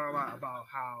talking about a lot, about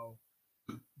how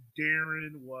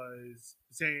Darren was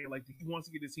saying, like, he wants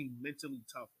to get his team mentally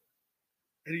tougher.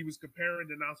 And he was comparing,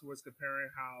 the announcer was comparing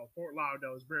how Fort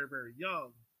Lauderdale is very, very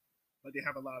young, but they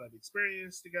have a lot of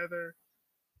experience together.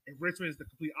 And Richmond is the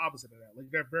complete opposite of that.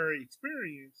 Like, they're very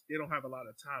experienced, they don't have a lot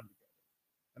of time together.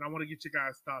 And I want to get your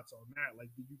guys' thoughts on that. Like,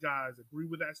 do you guys agree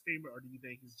with that statement, or do you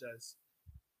think it's just,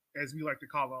 as we like to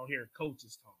call it on here,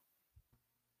 coaches talk?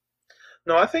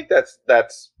 No, I think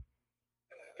that's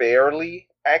fairly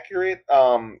accurate.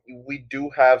 We do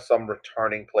have some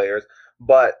returning players,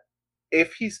 but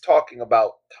if he's talking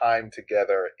about time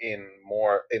together in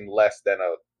less than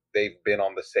they've been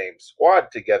on the same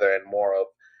squad together, and more of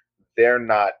they're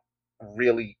not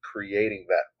really creating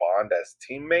that bond as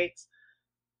teammates,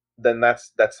 then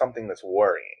that's something that's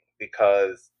worrying,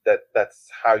 because that's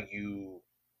how you.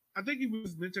 I think he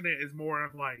was mentioning it as more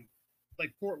of like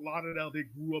Fort Lauderdale. They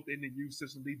grew up in the youth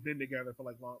system. They've been together for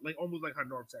like long, like almost like how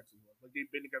North Texas was. Like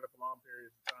they've been together for long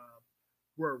periods of time.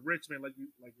 Where Richmond, like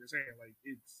you're saying, like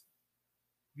it's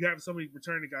you have so many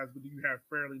returning guys, but you have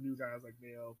fairly new guys like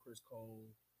Nail, Chris Cole,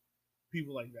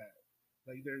 people like that.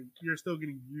 Like you're still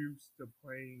getting used to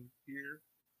playing here.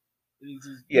 It's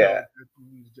just, Yeah.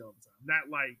 Not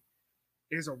like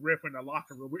there's a riff in the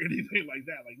locker room or anything like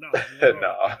that. Like no,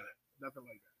 No. Nothing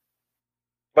like that.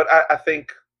 But I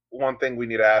think one thing we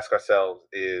need to ask ourselves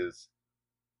is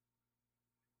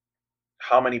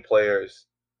how many players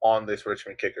on this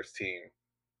Richmond Kickers team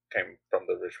came from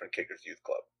the Richmond Kickers Youth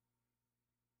Club?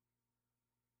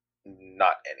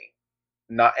 Not any.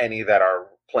 Not any that are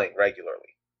playing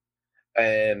regularly.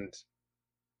 And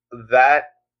that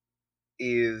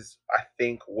is, I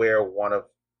think, where one of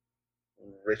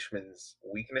Richmond's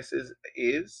weaknesses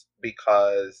is,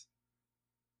 because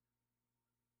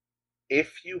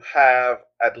if you have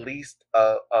at least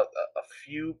a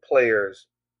few players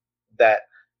that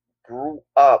grew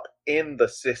up in the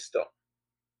system,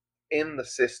 in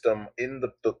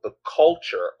the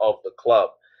culture of the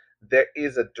club, there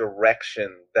is a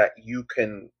direction that you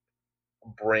can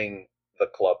bring the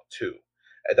club to.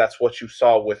 And that's what you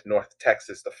saw with North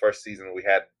Texas the first season we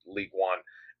had League One,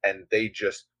 and they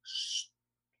just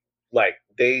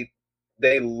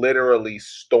they literally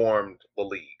stormed the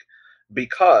league,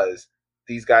 because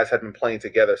these guys had been playing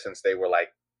together since they were like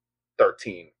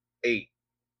 13, 8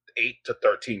 to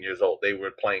 13 years old. They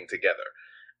were playing together,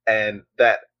 and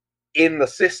that in the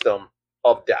system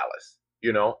of Dallas,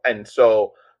 and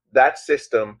so that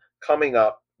system coming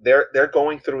up, they're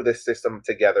going through this system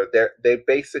together. They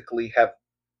basically have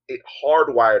it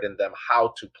hardwired in them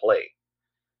how to play.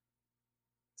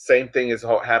 Same thing is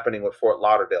happening with Fort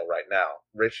Lauderdale right now.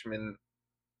 Richmond,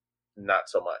 not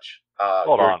so much.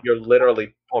 You're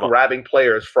literally grabbing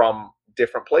players from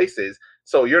different places,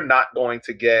 so you're not going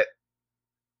to get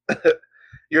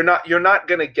you're not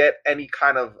going to get any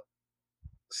kind of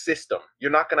system.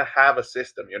 You're not going to have a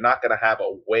system. You're not going to have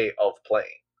a way of playing.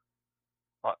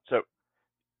 So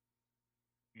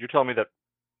you're telling me that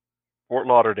Fort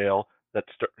Lauderdale,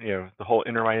 the whole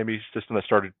Inter Miami system that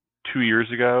started 2 years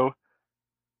ago,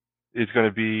 is going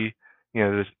to be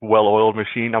this well-oiled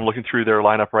machine? I'm looking through their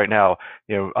lineup right now.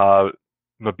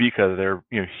 Mabika, their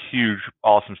huge,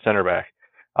 awesome center back.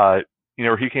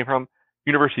 Where he came from?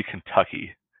 University of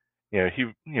Kentucky. He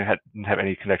didn't have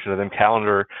any connection to them.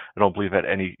 Callender, I don't believe had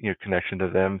any connection to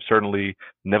them. Certainly,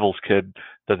 Neville's kid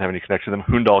doesn't have any connection to them.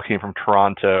 Hundal came from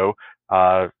Toronto.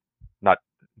 Not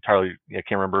entirely, I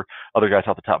can't remember other guys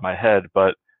off the top of my head,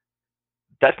 but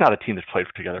that's not a team that's played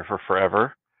together for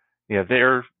forever.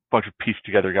 They're a bunch of pieced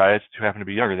together guys who happen to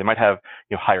be younger. They might have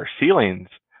higher ceilings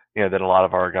than a lot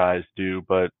of our guys do,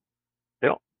 but they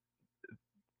don't.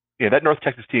 That North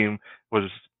Texas team was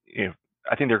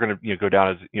I think they're going to go down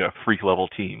as a freak level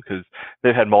team, because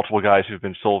they've had multiple guys who've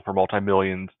been sold for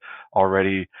multi-millions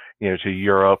already to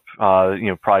Europe. Probably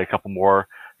a couple more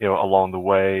along the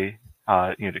way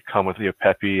to come with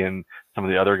Pepe and some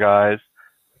of the other guys.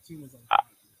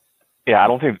 I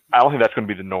don't think that's going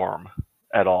to be the norm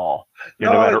at all.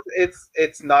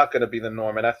 It's not going to be the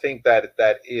norm, and I think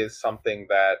that is something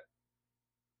that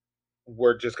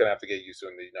we're just going to have to get used to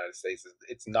in the United States.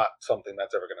 It's not something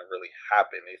that's ever going to really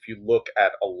happen. If you look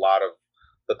at a lot of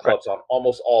the clubs on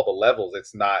almost all the levels,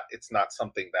 it's not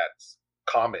something that's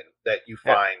common that you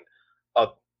find a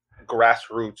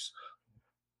grassroots.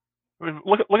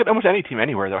 Look at almost any team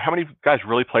anywhere, though. How many guys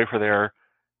really play for their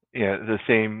the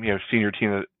same senior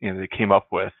team that they came up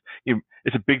with?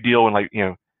 It's a big deal when like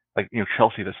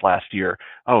Chelsea this last year.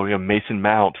 Oh, Mason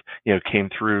Mount came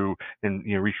through, and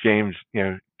Reece James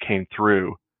came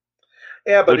through.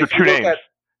 Yeah, but those are two names.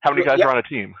 How many guys are on a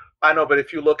team? I know, but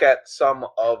if you look at some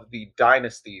of the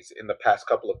dynasties in the past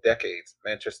couple of decades,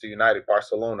 Manchester United,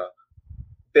 Barcelona,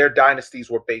 their dynasties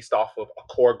were based off of a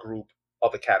core group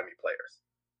of academy players.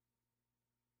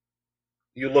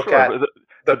 You look at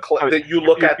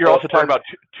you're also talking about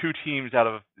two teams out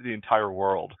of the entire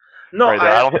world. No, right,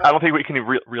 I don't think we can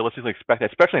realistically expect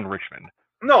that, especially in Richmond.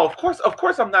 No, of course,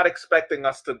 I'm not expecting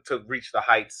us to reach the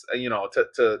heights. To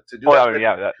do Well, that. I mean,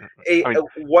 yeah,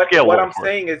 What scalable, I'm of course.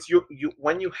 saying is, you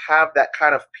when you have that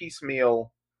kind of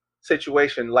piecemeal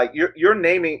situation, like you're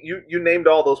naming you named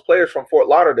all those players from Fort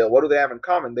Lauderdale. What do they have in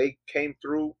common? They came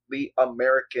through the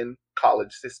American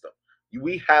college system.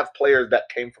 We have players that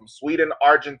came from Sweden,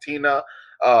 Argentina,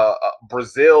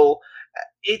 Brazil.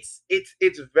 It's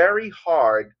very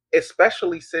hard,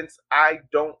 especially since I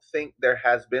don't think there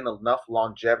has been enough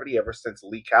longevity ever since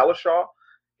Lee Kalishaw,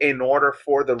 in order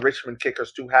for the Richmond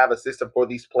Kickers to have a system for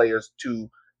these players to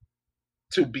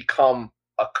become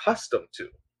accustomed to.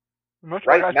 Most of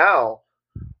our Right guys, now,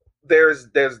 there's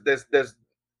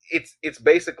it's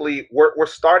basically we're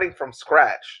starting from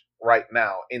scratch right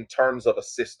now in terms of a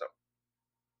system,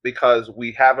 because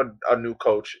we have a new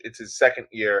coach. It's his second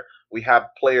year. We have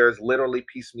players literally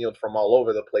piecemealed from all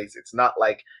over the place. It's not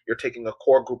like you're taking a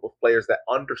core group of players that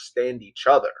understand each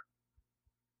other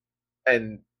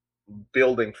and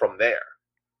building from there.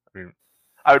 I mean,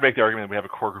 I would make the argument that we have a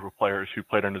core group of players who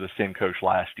played under the same coach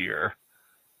last year.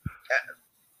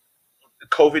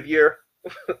 COVID year.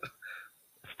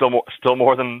 Still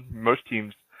more than most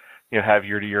teams, have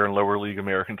year to year in lower league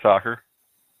American soccer.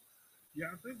 Yeah,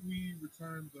 I think we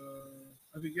returned.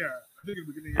 I think at the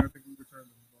beginning, I think we returned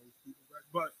the most people back.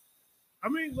 But I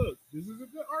mean, look, this is a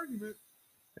good argument.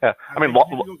 Yeah, I mean, you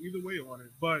can go either way on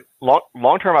it. But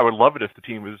long term, I would love it if the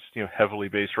team was heavily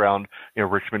based around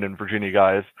Richmond and Virginia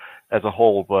guys as a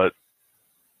whole, but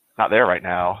not there right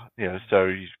now. So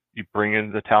you bring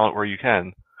in the talent where you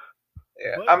can.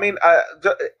 Yeah, I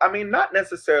mean, not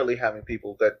necessarily having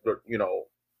people that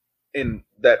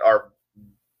that are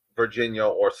Virginia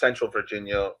or Central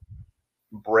Virginia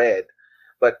bred,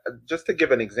 but just to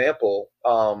give an example,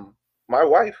 my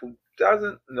wife, who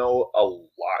doesn't know a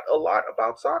lot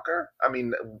about soccer. I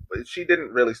mean, she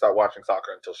didn't really start watching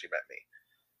soccer until she met me,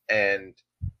 and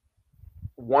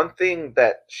one thing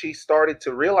that she started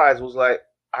to realize was like,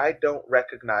 I don't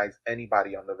recognize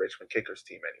anybody on the Richmond Kickers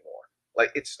team anymore.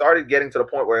 Like, it started getting to the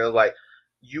point where it was like,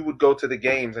 you would go to the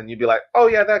games and you'd be like, oh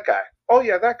yeah, that guy. Oh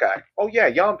yeah, that guy. Oh yeah,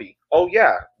 Yambi. Oh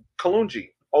yeah,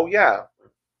 Kalunji. Oh yeah,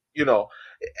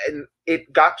 and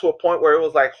it got to a point where it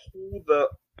was like, who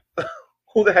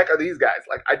the heck are these guys?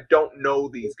 Like, I don't know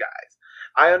these guys.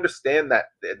 I understand that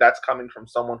that's coming from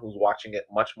someone who's watching it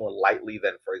much more lightly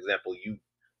than, for example, you,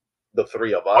 the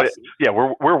three of us. Oh, yeah,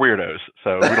 we're weirdos,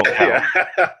 so we don't count.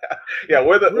 Yeah,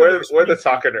 we're the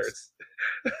soccer nerds.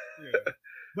 Yeah.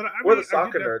 But I we're mean, the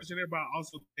soccer I nerds. get that, but I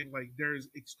also think like there's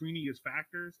extraneous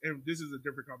factors, and this is a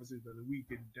different conversation that we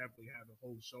can definitely have a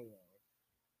whole show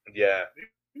on. Yeah,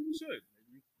 maybe we should.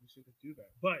 Maybe we should do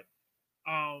that. But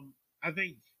I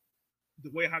think the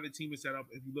way how the team is set up,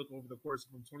 if you look over the course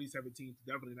from 2017 to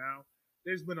definitely now,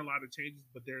 there's been a lot of changes,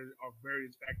 but there are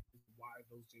various factors why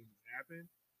those changes happen.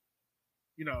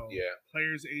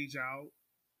 Players age out,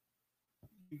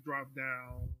 you drop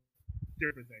down,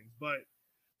 different things. But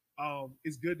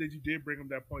it's good that you did bring up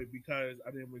that point, because I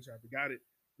didn't make sure I forgot it.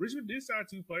 Richmond did sign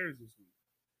 2 players this week.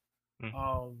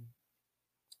 Mm-hmm.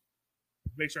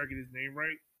 Make sure I get his name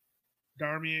right.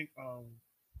 Darmian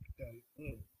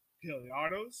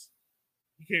Gallardos.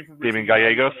 He came from Damien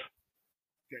Gallegos.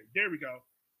 Okay, there we go.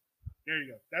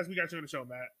 That's we got you on the show,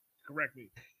 Matt. Correct me.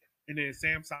 And then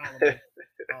Sam Solomon,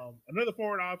 another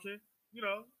forward option.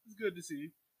 It's good to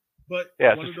see. But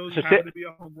one of those happened to be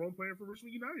a homegrown player for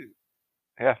Richmond United.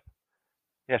 Yeah.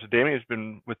 So Damien has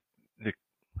been with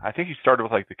I think he started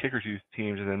with like the Kickers youth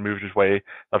teams and then moved his way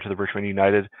up to the Richmond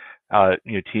United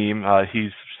team.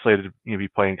 He's slated to be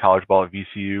playing college ball at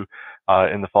VCU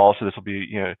in the fall, so this will be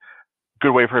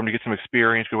good way for him to get some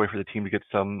experience, good way for the team to get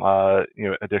some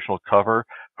additional cover.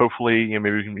 Hopefully,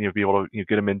 maybe we can be able to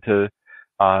get him into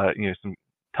some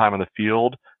time on the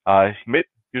field.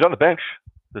 He was on the bench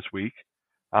this week,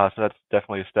 so that's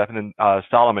definitely a step. And then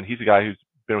Solomon, he's a guy who's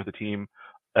been with the team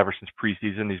ever since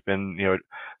preseason. He's been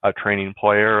a training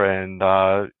player, and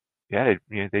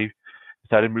they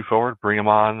decided to move forward, bring him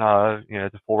on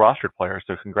as a full rostered player.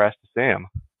 So congrats to Sam.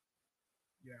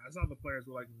 Yeah, I saw the players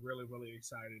were like really, really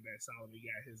excited that Solomon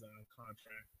got his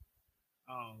contract.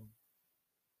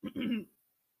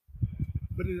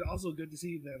 But it's also good to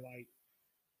see that like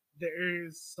there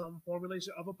is some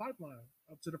formulation of a pipeline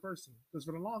up to the first team. Because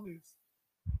for the longest,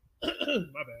 my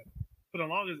bad. For the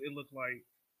longest, it looked like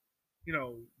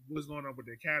what's going on with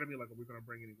the academy? Like, are we going to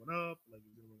bring anyone up? Like,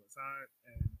 is anyone aside?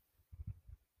 And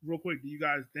real quick, do you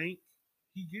guys think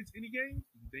he gets any games?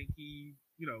 Do you think he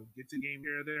gets a game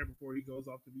here or there before he goes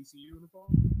off to VCU in the fall?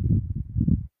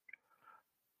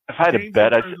 If I had to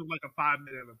bet, in terms of like a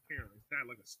 5-minute appearance, not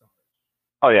like a start.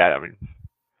 Oh yeah, I mean,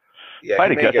 yeah,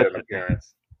 he may get an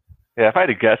appearance. Yeah, if I had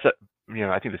to guess, I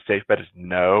think the safe bet is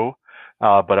no.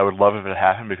 But I would love if it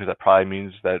happened because that probably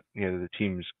means that the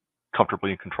team's comfortably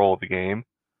in control of the game.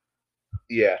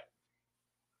 Yeah,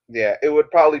 yeah, it would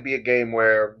probably be a game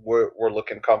where we're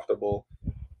looking comfortable,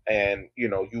 and you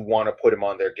want to put him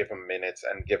on there, give him minutes,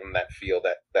 and give him that feel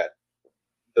that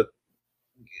the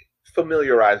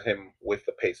familiarize him with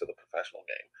the pace of the professional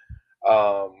game.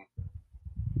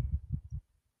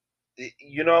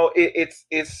 It's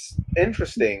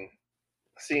interesting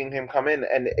seeing him come in,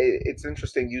 and it's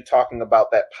interesting you talking about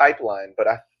that pipeline. But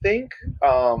I think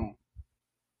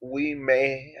we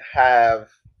may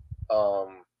have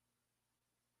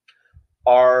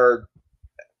our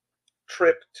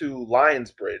trip to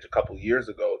Lionsbridge a couple years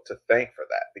ago to thank for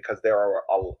that, because there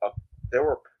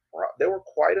were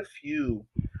quite a few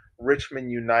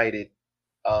Richmond United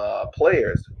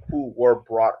players who were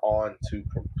brought on to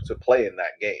play in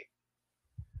that game,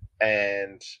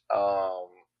 and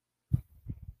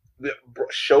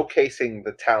showcasing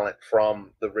the talent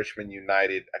from the Richmond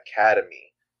United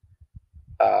Academy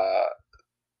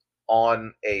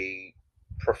on a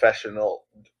professional,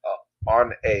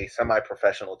 on a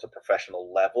semi-professional to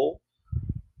professional level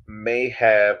may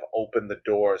have opened the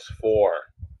doors for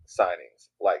signings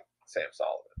like Sam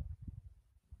Sullivan.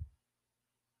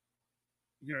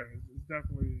 Yeah, it's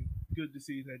definitely good to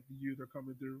see that the youth are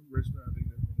coming through Richmond. I think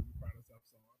that's going to be proud of stuff.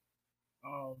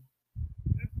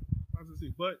 To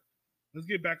see. But let's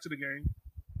get back to the game.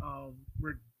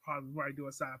 We're probably might do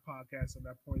a side podcast on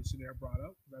that point Shanair brought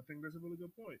up. I think that's a really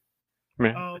good point. I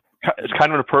mean, it's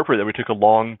kind of inappropriate that we took a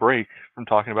long break from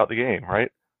talking about the game,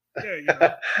 right?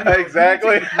 Yeah,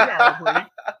 exactly. 3-hour break.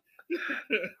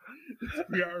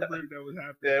 3-hour break that was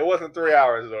happening. Yeah, it wasn't 3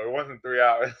 hours though. It wasn't 3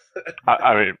 hours.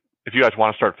 I mean, if you guys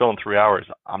want to start filling 3 hours,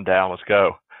 I'm down. Let's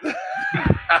go. There's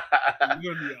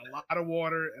going to be a lot of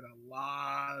water and a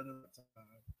lot of time.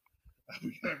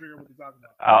 We gotta figure out what we're talking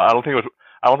about. I don't think it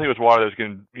was water that was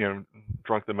getting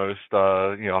drunk the most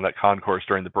on that concourse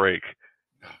during the break.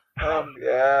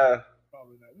 Yeah.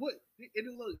 Probably not. What? It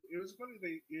was funny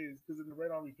because in the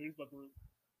Red Army Facebook group,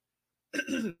 I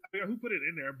forgot who put it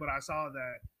in there, but I saw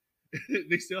that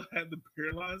they still had the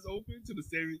beer lines open to the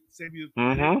Samuel.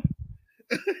 Mm-hmm.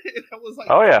 And I was like,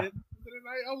 oh yeah. I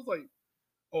was like,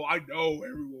 oh, I know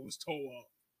everyone was toe up.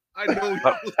 I know he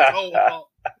was toe up.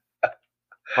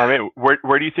 I mean,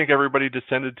 where do you think everybody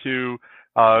descended to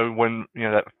when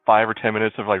that 5 or 10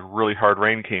 minutes of like really hard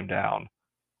rain came down?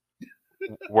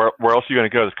 Where else are you going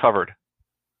to go that's covered?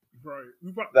 Right.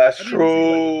 That's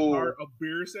true. Start of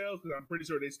beer sales, because I'm pretty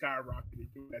sure they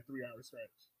skyrocketed during that 3-hour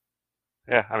stretch.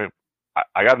 Yeah, I mean,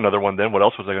 I got another one. Then what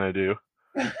else was I going to do?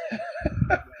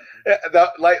 Yeah,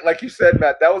 like you said,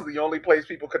 Matt, that was the only place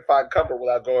people could find comfort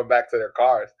without going back to their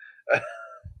cars.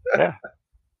 Yeah.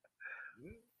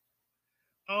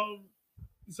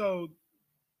 So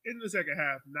in the second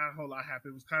half, not a whole lot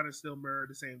happened. It was kind of still mirrored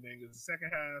the same thing. As the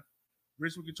second half,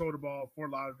 Richmond controlled the ball.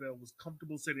 Fort Lauderdale was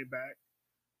comfortable sitting back.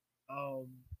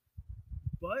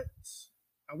 But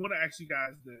I want to ask you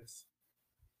guys this.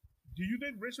 Do you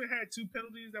think Richmond had 2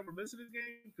 penalties that were missing this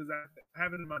game? Because I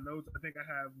have it in my notes. I think I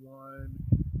have one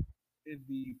in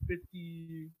the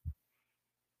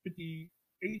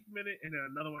 58th minute and then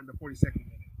another one in the 42nd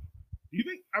minute. Do you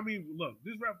think, I mean, look,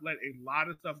 this ref let a lot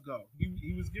of stuff go.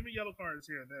 He was giving yellow cards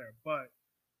here and there, but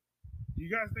do you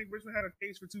guys think Richmond had a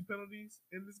case for 2 penalties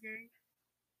in this game?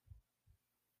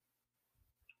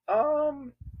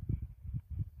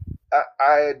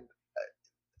 I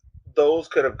those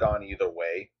could have gone either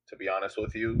way, to be honest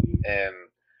with you, and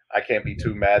I can't be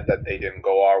too mad that they didn't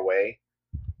go our way.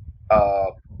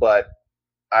 But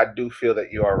I do feel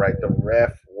that you are right. The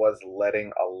ref was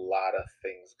letting a lot of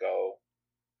things go.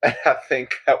 I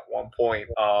think at one point,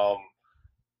 I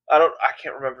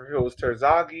can't remember if it was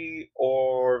Terzaghi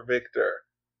or Victor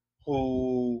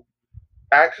who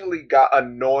actually got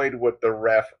annoyed with the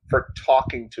ref for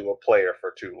talking to a player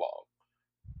for too long,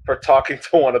 for talking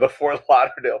to one of the Fort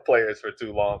Lauderdale players for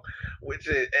too long, which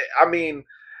is, I mean,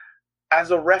 as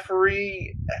a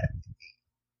referee,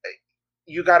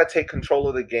 you got to take control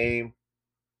of the game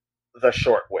the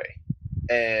short way.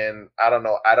 And I don't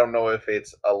know if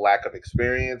it's a lack of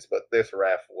experience, but this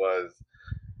ref was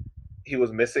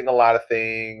missing a lot of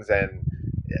things, and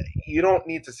you don't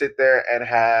need to sit there and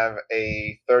have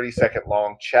a 30-second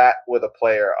long chat with a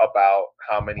player about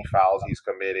how many fouls he's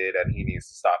committed and he needs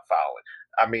to stop fouling.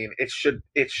 I mean, it should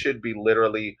be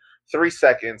literally 3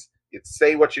 seconds. You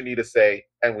say what you need to say,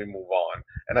 and we move on.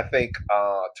 And I think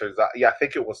I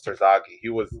think it was Terzaghi. He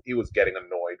was getting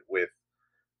annoyed with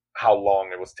how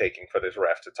long it was taking for this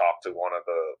ref to talk to one of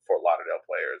the Fort Lauderdale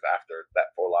players after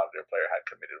that Fort Lauderdale player had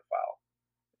committed a foul.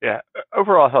 Yeah.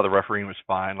 Overall, I thought the refereeing was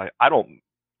fine. Like I don't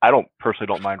personally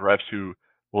don't mind refs who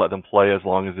let them play as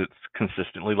long as it's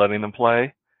consistently letting them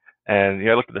play. And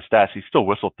I looked at the stats. He still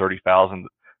whistled 30 fouls in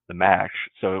the match,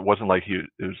 so it wasn't like it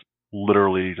was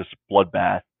literally just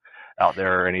bloodbath out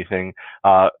there or anything.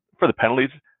 For the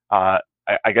penalties, I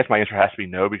guess my answer has to be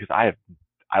no because I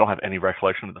don't have any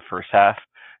recollection of the first half,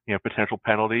 potential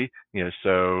penalty.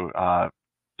 So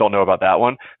don't know about that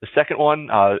one. The second one,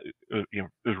 it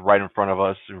was right in front of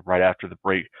us, right after the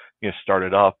break,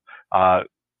 started up.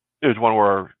 It was one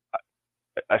where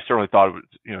I certainly thought it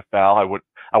was, foul.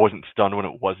 I wasn't stunned when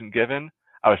it wasn't given.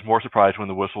 I was more surprised when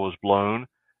the whistle was blown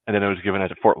and then it was given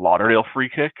as a Fort Lauderdale free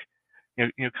kick,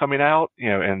 coming out,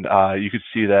 and you could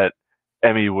see that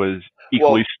Emmy was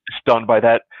equally stunned by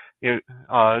that.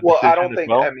 Well, I don't think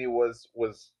well. Emmy was.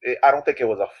 I don't think it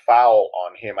was a foul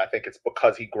on him. I think it's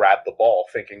because he grabbed the ball,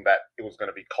 thinking that it was going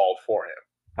to be called for him.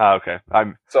 Okay.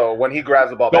 So when he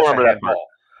grabs the ball, that's a handball.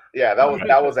 Yeah,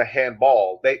 that was a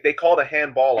handball. They called a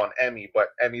handball on Emmy, but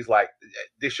Emmy's like,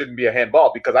 this shouldn't be a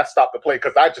handball because I stopped the play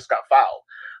because I just got fouled.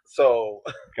 So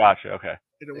gotcha. Okay.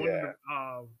 And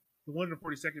the one in the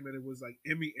 42nd minute was like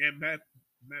Emmy and Matt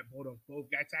both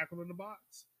got tackled in the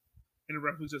box, and the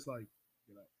ref was just like,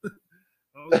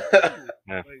 I was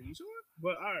like, wait, you sure?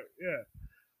 But all right, yeah.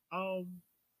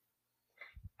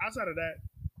 Outside of that,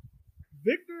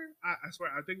 Victor, I swear,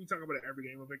 I think we talk about it every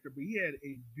game with Victor, but he had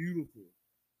a beautiful,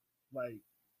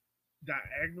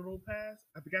 diagonal pass.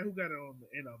 I forgot who got it on the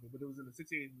end of it, but it was in the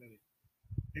 68th minute.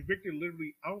 And Victor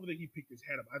literally, I don't think he picked his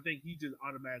head up. I think he just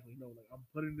automatically know, I'm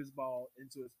putting this ball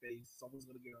into his face. Someone's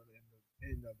going to get on the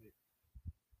end of it.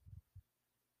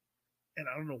 And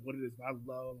I don't know what it is, but I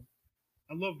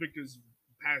love Victor's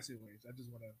passing range. I just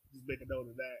want to make a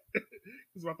note of that.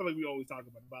 Because I feel like we always talk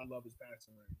about it, but I love his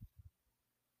passing range.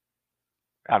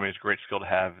 I mean, it's a great skill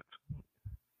to have.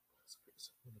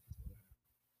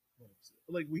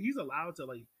 When he's allowed to,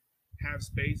 have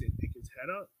space and pick his head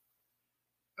up,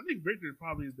 I think Victor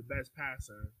probably is the best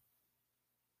passer.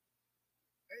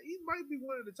 He might be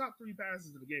one of the top 3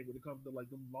 passers in the game when it comes to the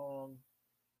long,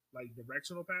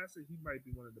 directional passes. He might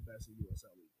be one of the best in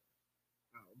USL League.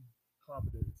 I'm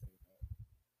confident in saying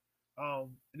that.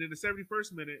 And in the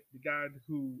 71st minute, the guy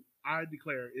who I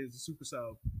declare is the super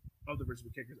sub of the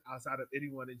Richmond Kickers outside of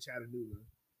anyone in Chattanooga.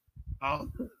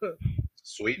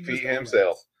 Sweet feet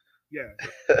himself. Yeah.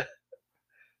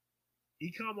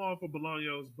 He come on for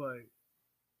Bolaños, but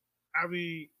I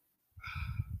mean,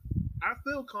 I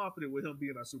feel confident with him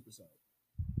being our super sub.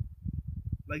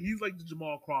 He's like the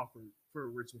Jamal Crawford for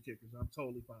Richmond Kickers. I'm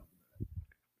totally fine with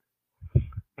that.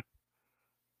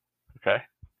 Okay.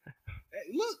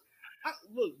 Hey,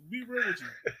 look, be real with you.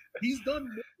 He's done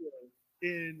more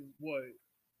in what?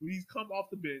 He's come off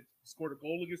the bench, scored a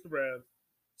goal against the Revs,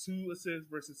 2 assists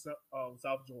versus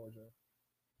South Georgia,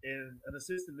 and an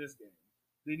assist in this game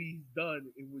than he's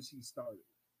done in which he started.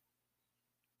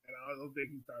 And I don't think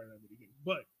he started that many games.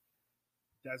 But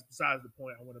that's besides the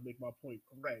point. I want to make my point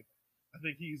correct. I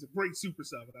think he's a great super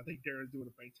sub, and I think Darren's doing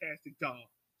a fantastic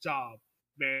job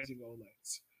managing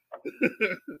Olex.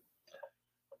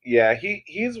 Yeah,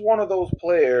 he's one of those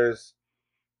players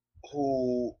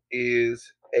who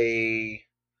is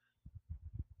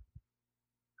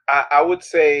I would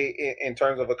say in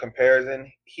terms of a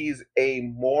comparison, he's a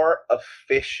more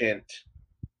efficient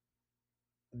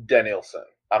Denilson.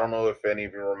 I don't know if any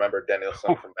of you remember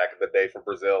Denilson from back in the day for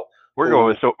Brazil. We're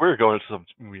going to some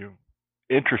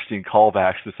interesting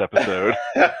callbacks this episode.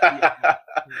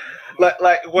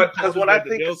 What? Because when I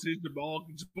think Jamal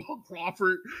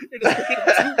Crawford,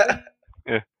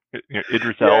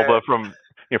 Idris Elba from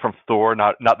Thor,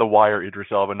 not the Wire Idris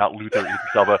Elba, not Luther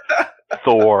Idris Elba,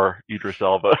 Thor Idris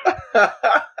Elba.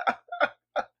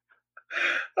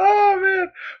 Oh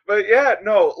man, but yeah,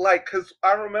 no, because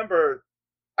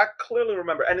I clearly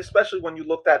remember, and especially when you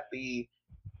looked at the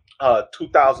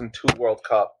 2002 World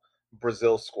Cup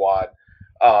Brazil squad,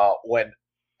 when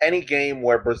any game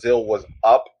where Brazil was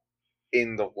up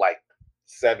in the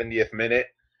 70th minute,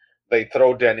 they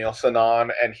throw Denilson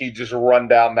on and he just run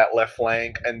down that left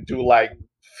flank and do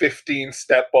 15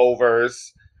 step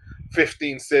overs,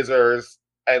 15 scissors,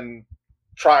 and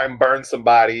try and burn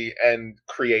somebody and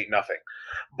create nothing.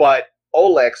 But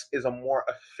Olex is a more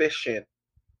efficient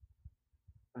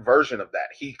version of that.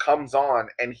 He comes on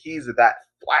and he's that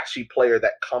flashy player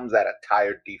that comes at a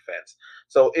tired defense.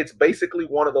 So it's basically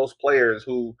one of those players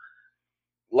who,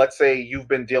 let's say you've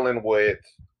been dealing with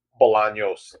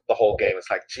Bolaños the whole game.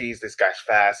 It's like, geez, this guy's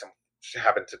fast. I'm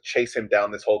having to chase him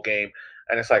down this whole game.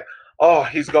 And it's like, oh,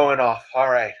 he's going off. All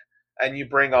right. And you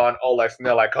bring on Olex and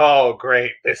they're like, oh,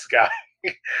 great, this guy.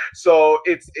 So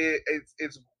it's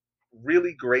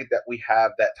really great that we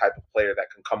have that type of player that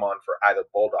can come on for either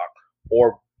Bulldog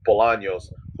or Bolaños,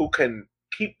 who can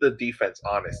keep the defense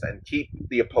honest and keep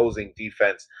the opposing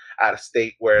defense at a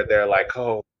state where they're like,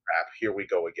 oh crap, here we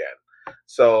go again.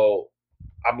 So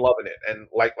I'm loving it. And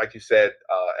like you said,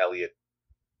 Elliot,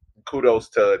 kudos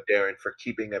to Darren for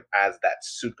keeping him as that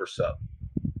super sub.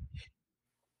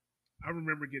 I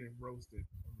remember getting roasted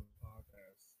on the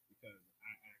podcast because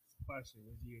I asked the question,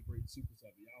 was he a great super sub?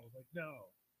 I was like, no.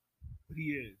 But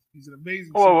he is. He's an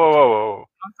amazing Whoa.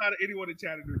 Outside of anyone in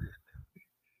Chattanooga.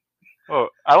 Oh,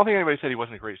 I don't think anybody said he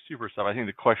wasn't a great super sub. I think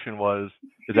the question was,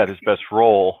 is that his best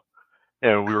role?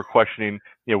 And we were questioning,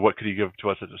 what could he give to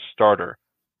us as a starter?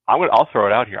 I'll throw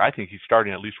it out here. I think he's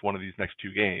starting at least one of these next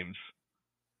 2 games.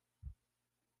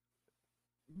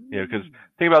 Because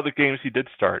think about the games he did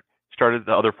start. Started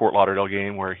the other Fort Lauderdale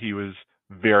game where he was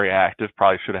very active.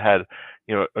 Probably should have had,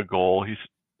 a goal. He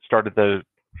started the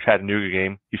Chattanooga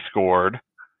game. He scored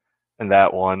in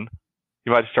that one. He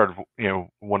might have started,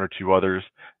 1 or 2 others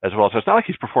as well. So it's not like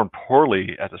he's performed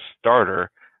poorly as a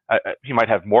starter. He might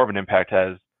have more of an impact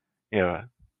as, a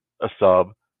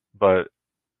sub, but,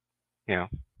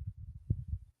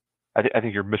 I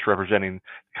think you're misrepresenting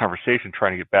the conversation,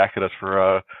 trying to get back at us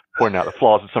for pointing out the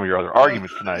flaws in some of your other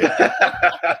arguments tonight.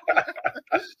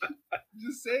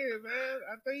 Just saying, man.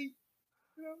 I think,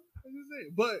 I'm just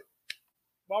saying. But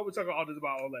while we're talking all this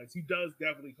about Olex, he does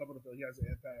definitely come on the field. He has an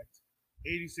impact.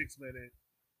 86 minutes.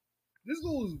 This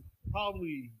goal is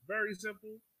probably very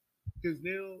simple because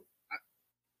Neil,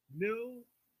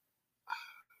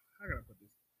 how can I put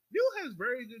this? Neil has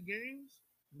very good games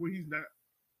where he's not.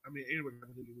 I mean, anyone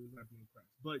can think he's not being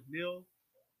impressed, but Neil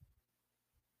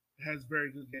has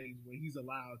very good games when he's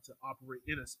allowed to operate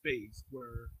in a space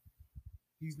where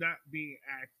he's not being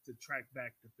asked to track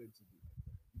back defensively.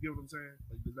 You get what I'm saying?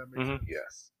 Like, does that make sense?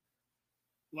 Yes.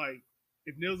 Like,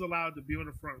 if Neil's allowed to be on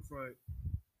the front,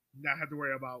 not have to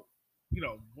worry about,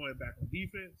 going back on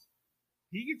defense,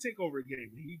 he can take over a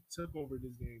game. He took over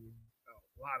this game in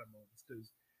a lot of moments because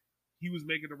he was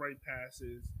making the right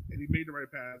passes, and he made the right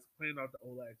pass, playing off the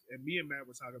Olex. And me and Matt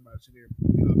were talking about Chenier.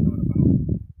 We hopped on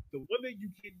about the one thing you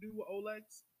can't do with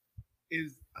Olex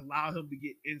is allow him to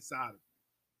get inside of you.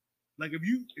 Like if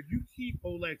you keep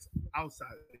Olex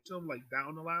outside, him like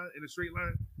down the line in a straight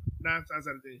line, 9 times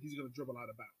out of 10 he's gonna dribble out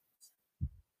of bounds.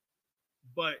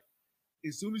 But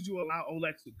as soon as you allow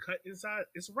Olex to cut inside,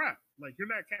 it's a wrap. Like you're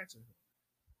not catching him,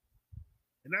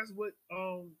 and that's what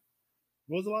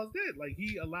Rosalas did. Like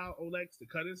he allowed Olex to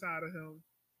cut inside of him,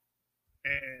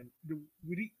 and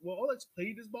when Olex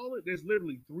played this ball, there's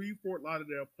literally 3 Fort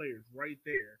Lauderdale players right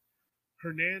there.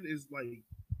 Hernan is like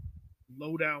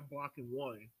low down blocking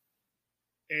one,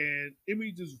 and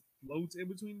Emmy just floats in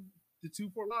between the 2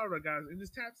 Fort Lauderdale guys and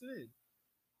just taps it in.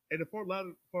 And the Fort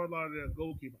Lauderdale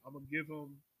goalkeeper, I'm gonna give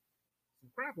him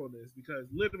some crap on this because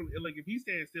literally, like if he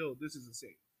stands still, this is a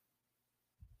save.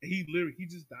 And he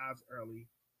just dives early.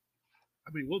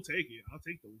 I mean, we'll take it. I'll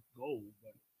take the goal,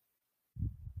 but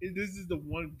this is the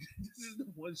one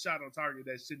shot on target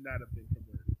that should not have been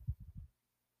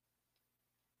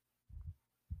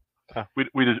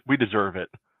converted. We deserve it.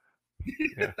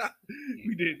 Yeah.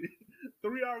 We did.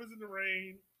 3 hours in the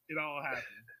rain, it all happened.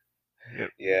 Yep.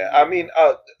 Yeah, I mean,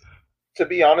 to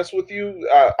be honest with you,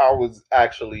 I was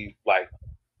actually like,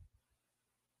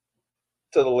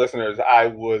 to the listeners, I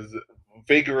was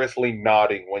vigorously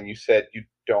nodding when you said you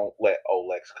don't let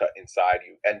Olex cut inside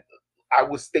you, and I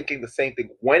was thinking the same thing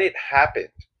when it happened.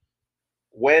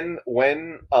 When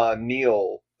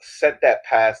Neil sent that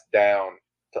pass down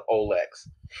to Olex,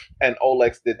 and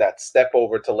Olex did that step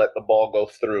over to let the ball go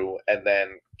through, and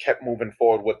then kept moving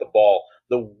forward with the ball.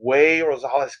 The way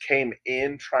Rosales came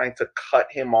in trying to cut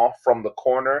him off from the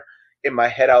corner, in my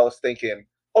head I was thinking,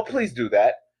 "Oh, please do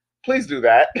that, please do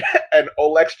that," and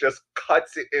Olex just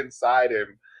cuts it inside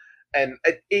him. And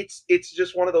it's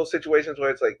just one of those situations where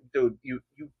it's like, dude, you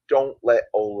don't let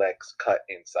Olex cut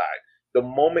inside. The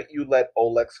moment you let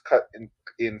Olex cut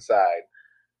inside,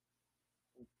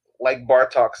 like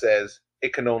Bartok says,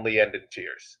 it can only end in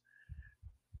tears.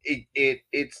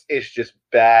 It's just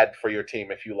bad for your team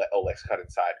if you let Olex cut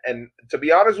inside. And to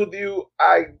be honest with you,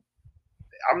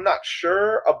 I'm not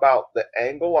sure about the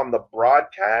angle on the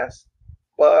broadcast,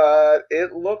 but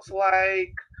it looks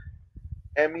like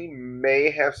Emmy may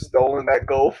have stolen that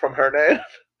goal from Hernan.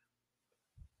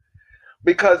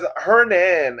 Because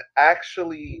Hernan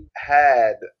actually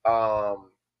had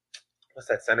what's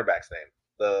that center back's name?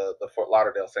 The Fort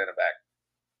Lauderdale center back.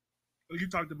 You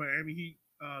talked about Miami Heat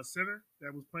center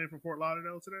that was playing for Fort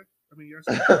Lauderdale today? I mean,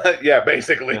 yesterday? Yeah,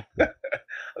 basically.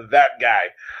 That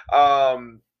guy.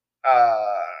 I'm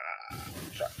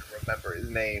trying to remember his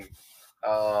name.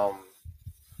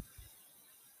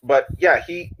 But yeah,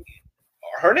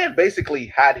 Hernan basically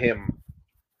had him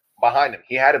behind him.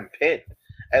 He had him pinned,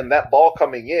 and that ball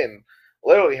coming in,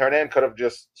 literally Hernan could have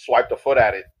just swiped a foot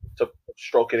at it to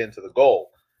stroke it into the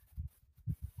goal.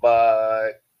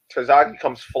 But Terzaghi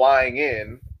comes flying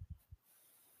in,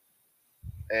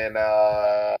 and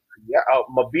Mabika,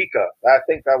 I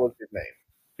think that was his name.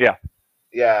 Yeah.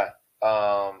 Yeah,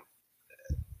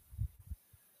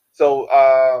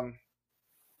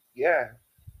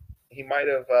 he might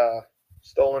have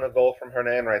stolen a goal from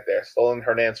Hernan right there. Stolen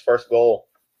Hernan's first goal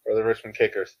for the Richmond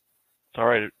Kickers. It's all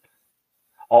right.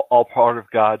 All part of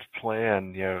God's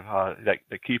plan. That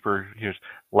the keeper, he was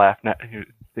laughing.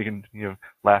 They can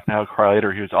laugh now, cry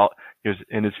later. He was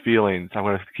in his feelings. I'm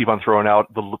going to keep on throwing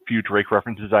out the few Drake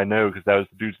references I know because that was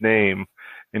the dude's name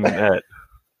in the net.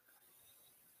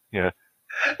 Yeah,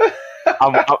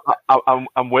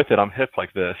 I'm with it. I'm hip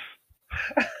like this.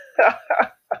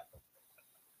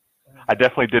 I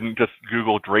definitely didn't just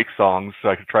Google Drake songs so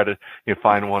I could try to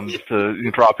find ones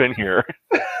to drop in here.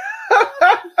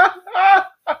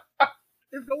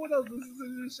 If no one else listens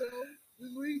to this show,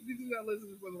 we do not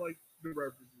listen for like the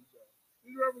references show.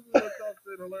 These references are tough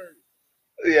and hilarious.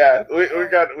 Yeah, we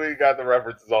got the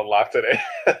references on lock today.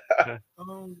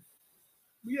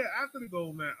 Yeah, after the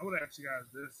goal, man, I want to ask you guys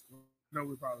this. I know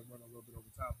we probably went a little bit over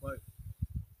top, but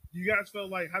you guys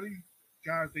felt like, how do you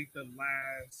guys think the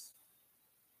last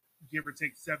give or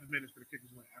take 7 minutes for the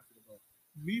Kickers went after the goal?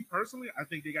 Me personally, I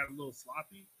think they got a little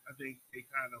sloppy. I think they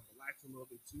kind of relaxed a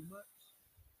little bit too much.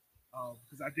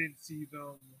 Because I didn't see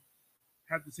them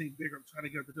have the same vigor trying to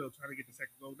get up the field, trying to get the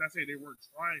second goal. Not saying they weren't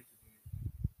trying to do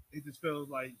it. It just feels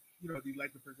like, they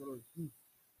like the first goal.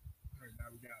 All right,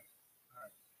 now we got it. All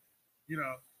right.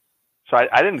 So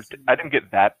I didn't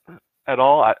get that at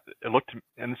all. It looked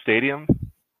in the stadium.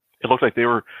 It looked like they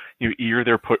were eager.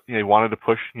 They wanted to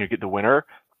push, get the winner.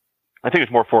 I think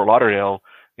it's more Fort Lauderdale,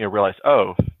 realized,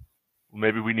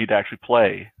 maybe we need to actually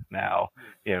play now.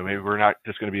 Maybe we're not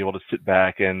just going to be able to sit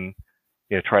back and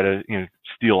try to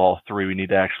steal all three. We need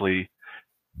to actually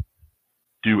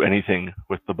do anything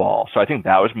with the ball. So I think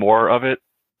that was more of it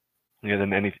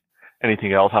than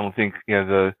anything else. I don't think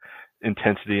the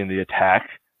intensity in the attack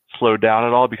slowed down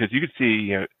at all, because you could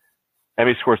see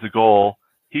Emmy scores the goal.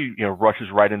 He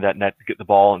rushes right in that net to get the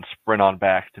ball and sprint on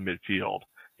back to midfield.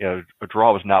 A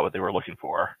draw was not what they were looking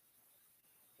for.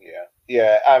 Yeah.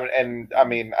 I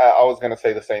was going to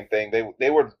say the same thing. They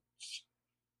were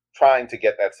trying to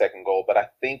get that second goal, but I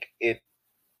think it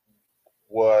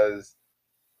was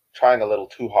trying a little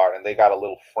too hard, and they got a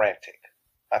little frantic,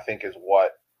 I think is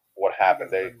what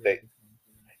happened.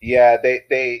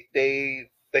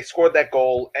 They scored that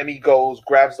goal. Emmy goes,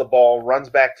 grabs the ball, runs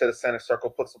back to the center circle,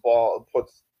 puts the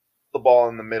ball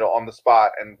in the middle on the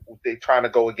spot, and they trying to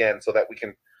go again so that we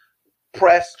can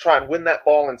press, try and win that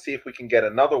ball and see if we can get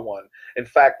another one. In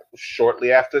fact,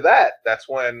 shortly after that, that's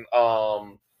when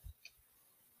drawing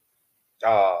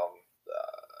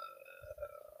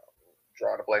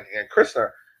a blank again,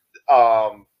 Christner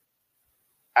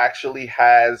actually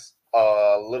has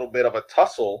a little bit of a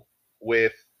tussle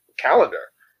with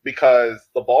Callender, because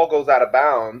the ball goes out of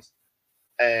bounds,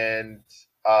 and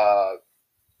I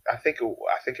think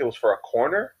it was for a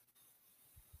corner,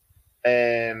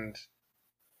 and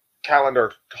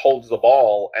Callender holds the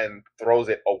ball and throws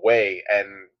it away, and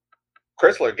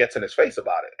Chrysler gets in his face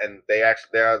about it, and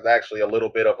there's actually a little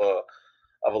bit of a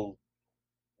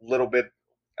little bit,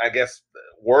 I guess,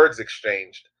 words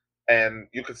exchanged, and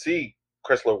you could see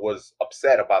Chrysler was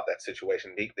upset about that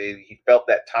situation. He felt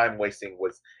that time wasting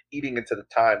was eating into the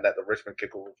time that the Richmond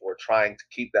Kickers were trying to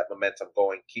keep that momentum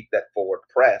going, keep that forward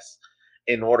press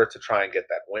in order to try and get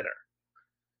that winner.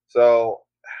 So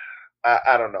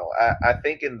I don't know. I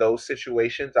think in those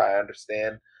situations, I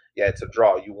understand. Yeah, it's a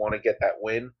draw. You want to get that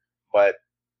win, but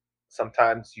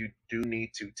sometimes you do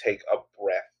need to take a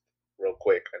breath real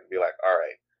quick and be like, all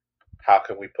right, how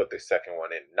can we put this second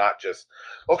one in? Not just,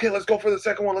 okay, let's go for the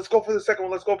second one. Let's go for the second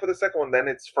one. Let's go for the second one. Then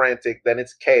it's frantic. Then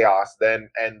it's chaos. And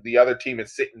the other team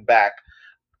is sitting back.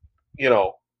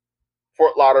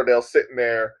 Fort Lauderdale sitting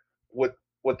there with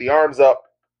the arms up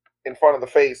in front of the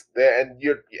face there, and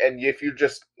if you're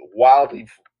just wildly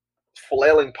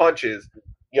flailing punches,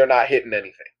 you're not hitting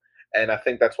anything. And I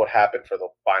think that's what happened for the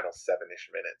final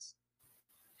 7-ish minutes.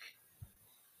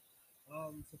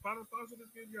 So final thoughts on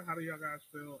this game here. How do y'all guys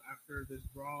feel after this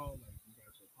draw? Like, you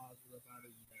guys feel positive about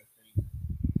it? You guys think,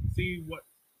 see what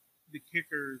the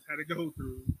Kickers had to go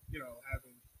through,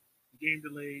 having the game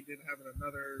delayed, then having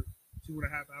another 2.5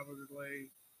 hours delay.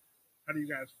 How do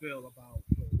you guys feel about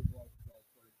the overall result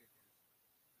for the Kickers?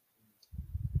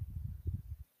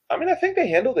 I mean, I think they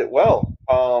handled it well.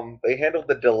 They handled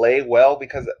the delay well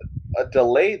because a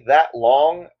delay that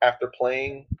long after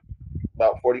playing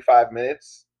about 45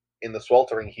 minutes in the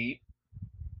sweltering heat,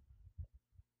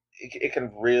 it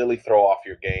can really throw off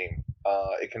your game.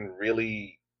 It can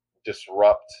really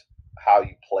disrupt how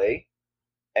you play.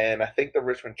 And I think the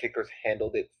Richmond Kickers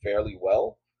handled it fairly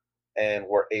well and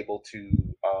were able to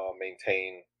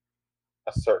maintain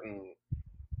a certain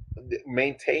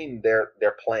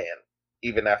their plan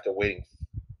even after waiting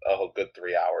a good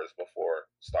 3 hours before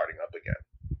starting up again.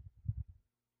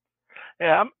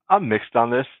 Yeah, I'm mixed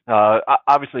on this.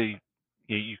 Obviously,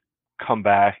 you come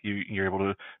back, you're able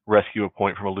to rescue a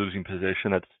point from a losing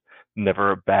position. That's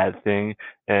never a bad thing.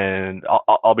 And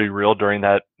I'll be real, during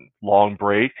that long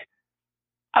break,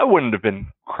 I wouldn't have been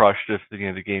crushed if the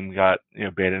game got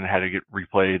banned and had to get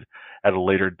replayed at a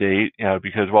later date.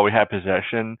 Because while we had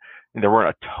possession, there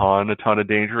weren't a ton of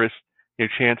dangerous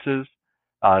chances.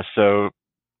 So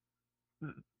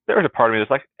there was a part of me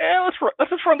that's like, let's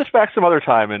just run this back some other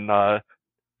time and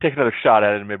take another shot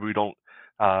at it, and maybe we don't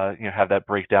have that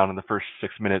breakdown in the first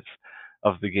 6 minutes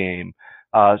of the game.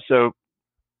 So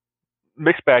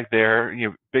mixed bag there.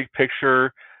 Big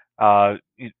picture,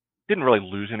 you didn't really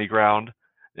lose any ground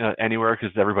anywhere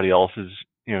because everybody else is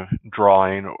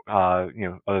drawing.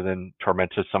 Other than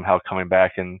Tormenta somehow coming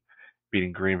back and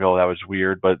beating Greenville, that was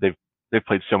weird. But they've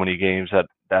played so many games that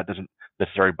doesn't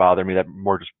necessarily bother me. That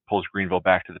more just pulls Greenville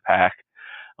back to the pack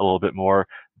a little bit more.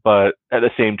 But at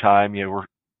the same time,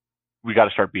 we got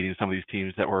to start beating some of these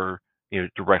teams that we're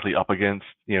directly up against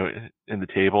in the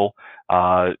table.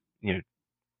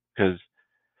 Because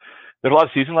there's a lot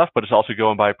of season left, but it's also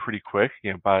going by pretty quick.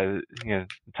 By the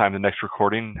time the next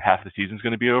recording, half the season's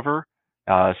going to be over.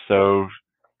 So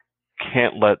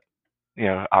can't let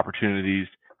opportunities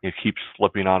keep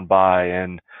slipping on by.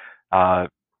 And I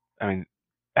mean,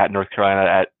 at North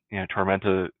Carolina, at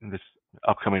Tormenta this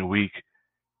upcoming week,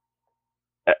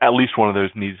 at least one of those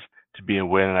needs to be a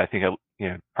win, and I think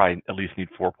probably at least need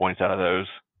 4 points out of those.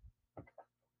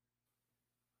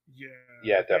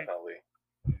 Yeah, definitely.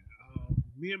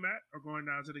 Me and Matt are going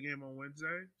down to the game on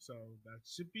Wednesday, so that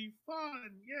should be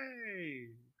fun. Yay!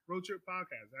 Road trip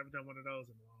podcast. I haven't done one of those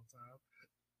in a long time.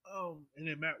 And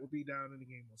then Matt will be down in the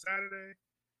game on Saturday.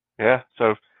 Yeah,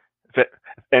 so if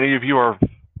any of you are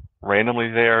randomly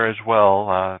there as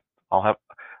well, I'll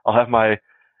have my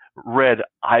red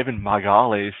Ivan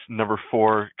Magales number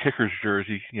 4 Kickers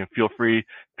jersey. Feel free,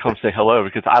 come say hello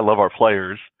because I love our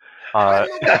players. I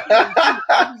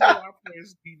love our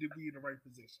players need to be in the right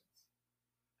positions.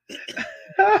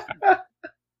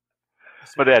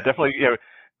 But yeah,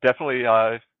 definitely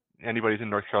anybody's in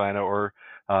North Carolina or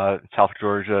South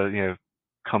Georgia,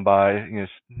 come by,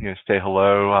 say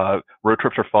hello. Road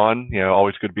trips are fun.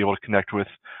 Always good to be able to connect with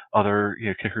other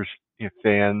Kickers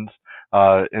fans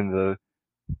in the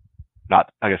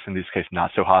I guess in this case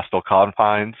not so hostile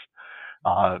confines.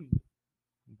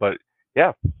 But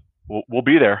yeah, we'll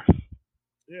be there.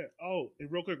 Yeah. Oh, and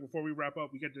real quick before we wrap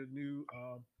up, we get the new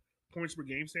points per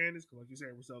game standards. Like you said,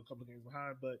 we're still a couple of games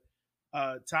behind, but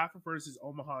tied for first is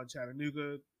Omaha and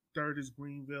Chattanooga. Third is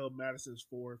Greenville. Madison is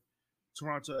fourth.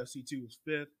 Toronto FC2 is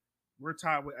fifth. We're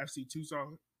tied with FC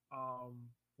Tucson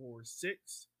for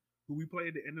sixth, who we play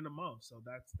at the end of the month. So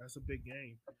that's a big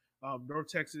game. North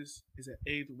Texas is at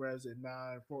 8th, Revs at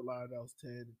 9, Fort Lauderdale's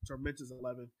 10, Tormenta's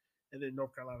 11, and then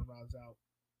North Carolina rounds out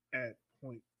at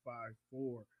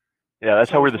 0.54. Yeah,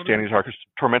 that's how weird the standings are, because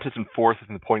Tormenta's in 4th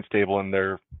in the points table, and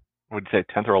they're, what would you say,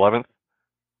 10th or 11th?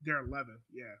 They're 11th,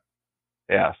 yeah.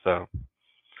 Yeah, so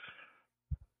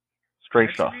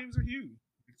strange stuff. Games are huge.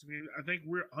 I think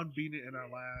we're unbeaten in our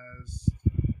last,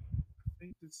 I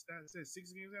think the stat says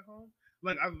 6 games at home.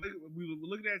 Like, we were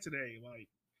looking at it today, like,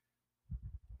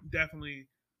 definitely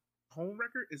home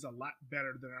record is a lot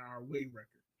better than our away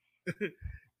record.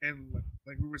 And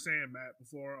like we were saying, Matt,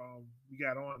 before we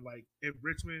got on, like if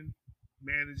Richmond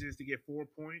manages to get 4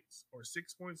 points or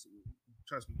 6 points,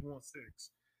 trust me, we want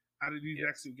 6 out of these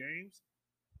next 2 games,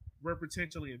 we're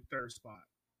potentially in 3rd spot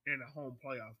in a home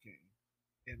playoff game.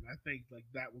 And I think like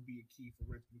that would be a key for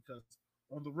Richmond because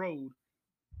on the road,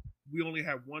 we only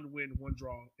have 1 win, 1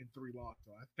 draw, and 3 losses.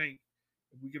 So I think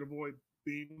if we can avoid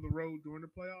being on the road during the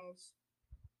playoffs,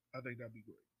 I think that'd be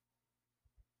great.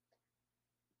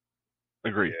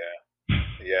 Agreed.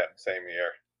 Yeah, same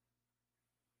here.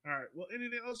 All right. Well,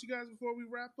 anything else, you guys, before we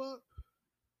wrap up?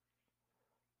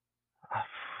 I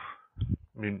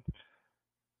mean,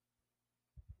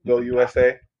 go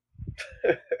USA.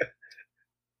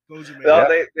 No,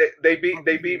 they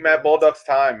beat Matt Bulldog's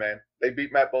time, man. They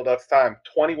beat Matt Bulldog's time.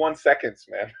 21 seconds,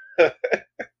 man.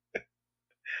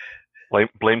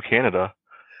 Blame Canada.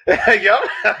 Yup.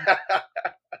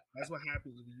 That's what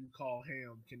happens when you call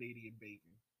ham Canadian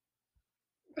bacon.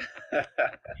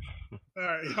 All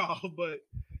right, y'all. But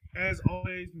as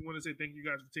always, we want to say thank you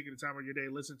guys for taking the time of your day,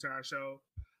 listen to our show.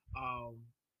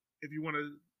 If you want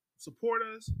to support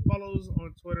us, follow us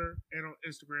on Twitter and on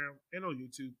Instagram and on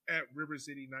YouTube at River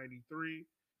City 93.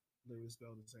 Literally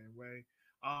spelled the same way.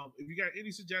 If you got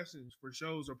any suggestions for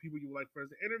shows or people you would like for us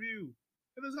to interview,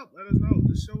 hit us up. Let us know.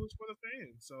 This show is for the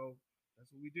fans, so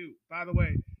that's what we do. By the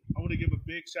way, I want to give a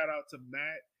big shout out to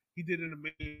Matt. He did an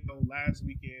amazing show last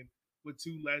weekend with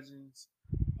two legends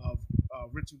of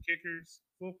Richmond Kickers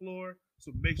folklore.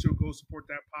 So make sure to go support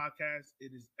that podcast.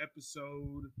 It is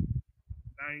episode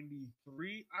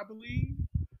 93, I believe.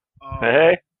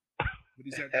 Hey. But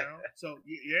he sat down. So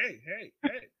hey,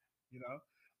 you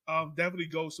know, definitely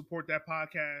go support that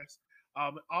podcast.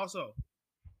 Also,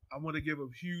 I want to give a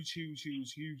huge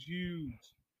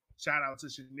shout out to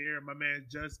Shanair. My man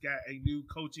just got a new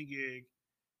coaching gig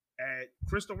at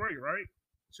Crystal Ray, right?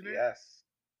 Shanair? Yes.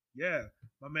 Yeah,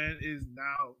 my man is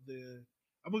now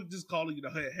I'm gonna just call it the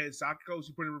head soccer coach.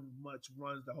 He pretty much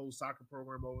runs the whole soccer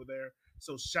program over there.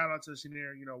 So shout out to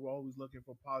Shanair. You know, we're always looking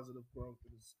for positive growth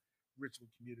in this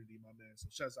Richmond community, my man. So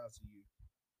shouts out to you.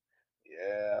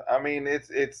 Yeah, I mean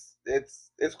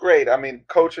it's great. I mean,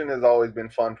 coaching has always been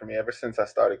fun for me ever since I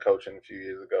started coaching a few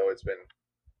years ago. It's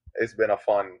been a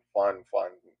fun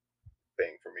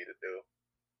thing for me to do.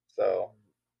 So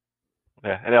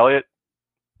yeah, and Elliot,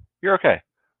 you're okay.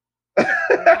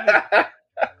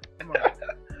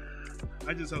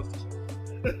 I just hosted.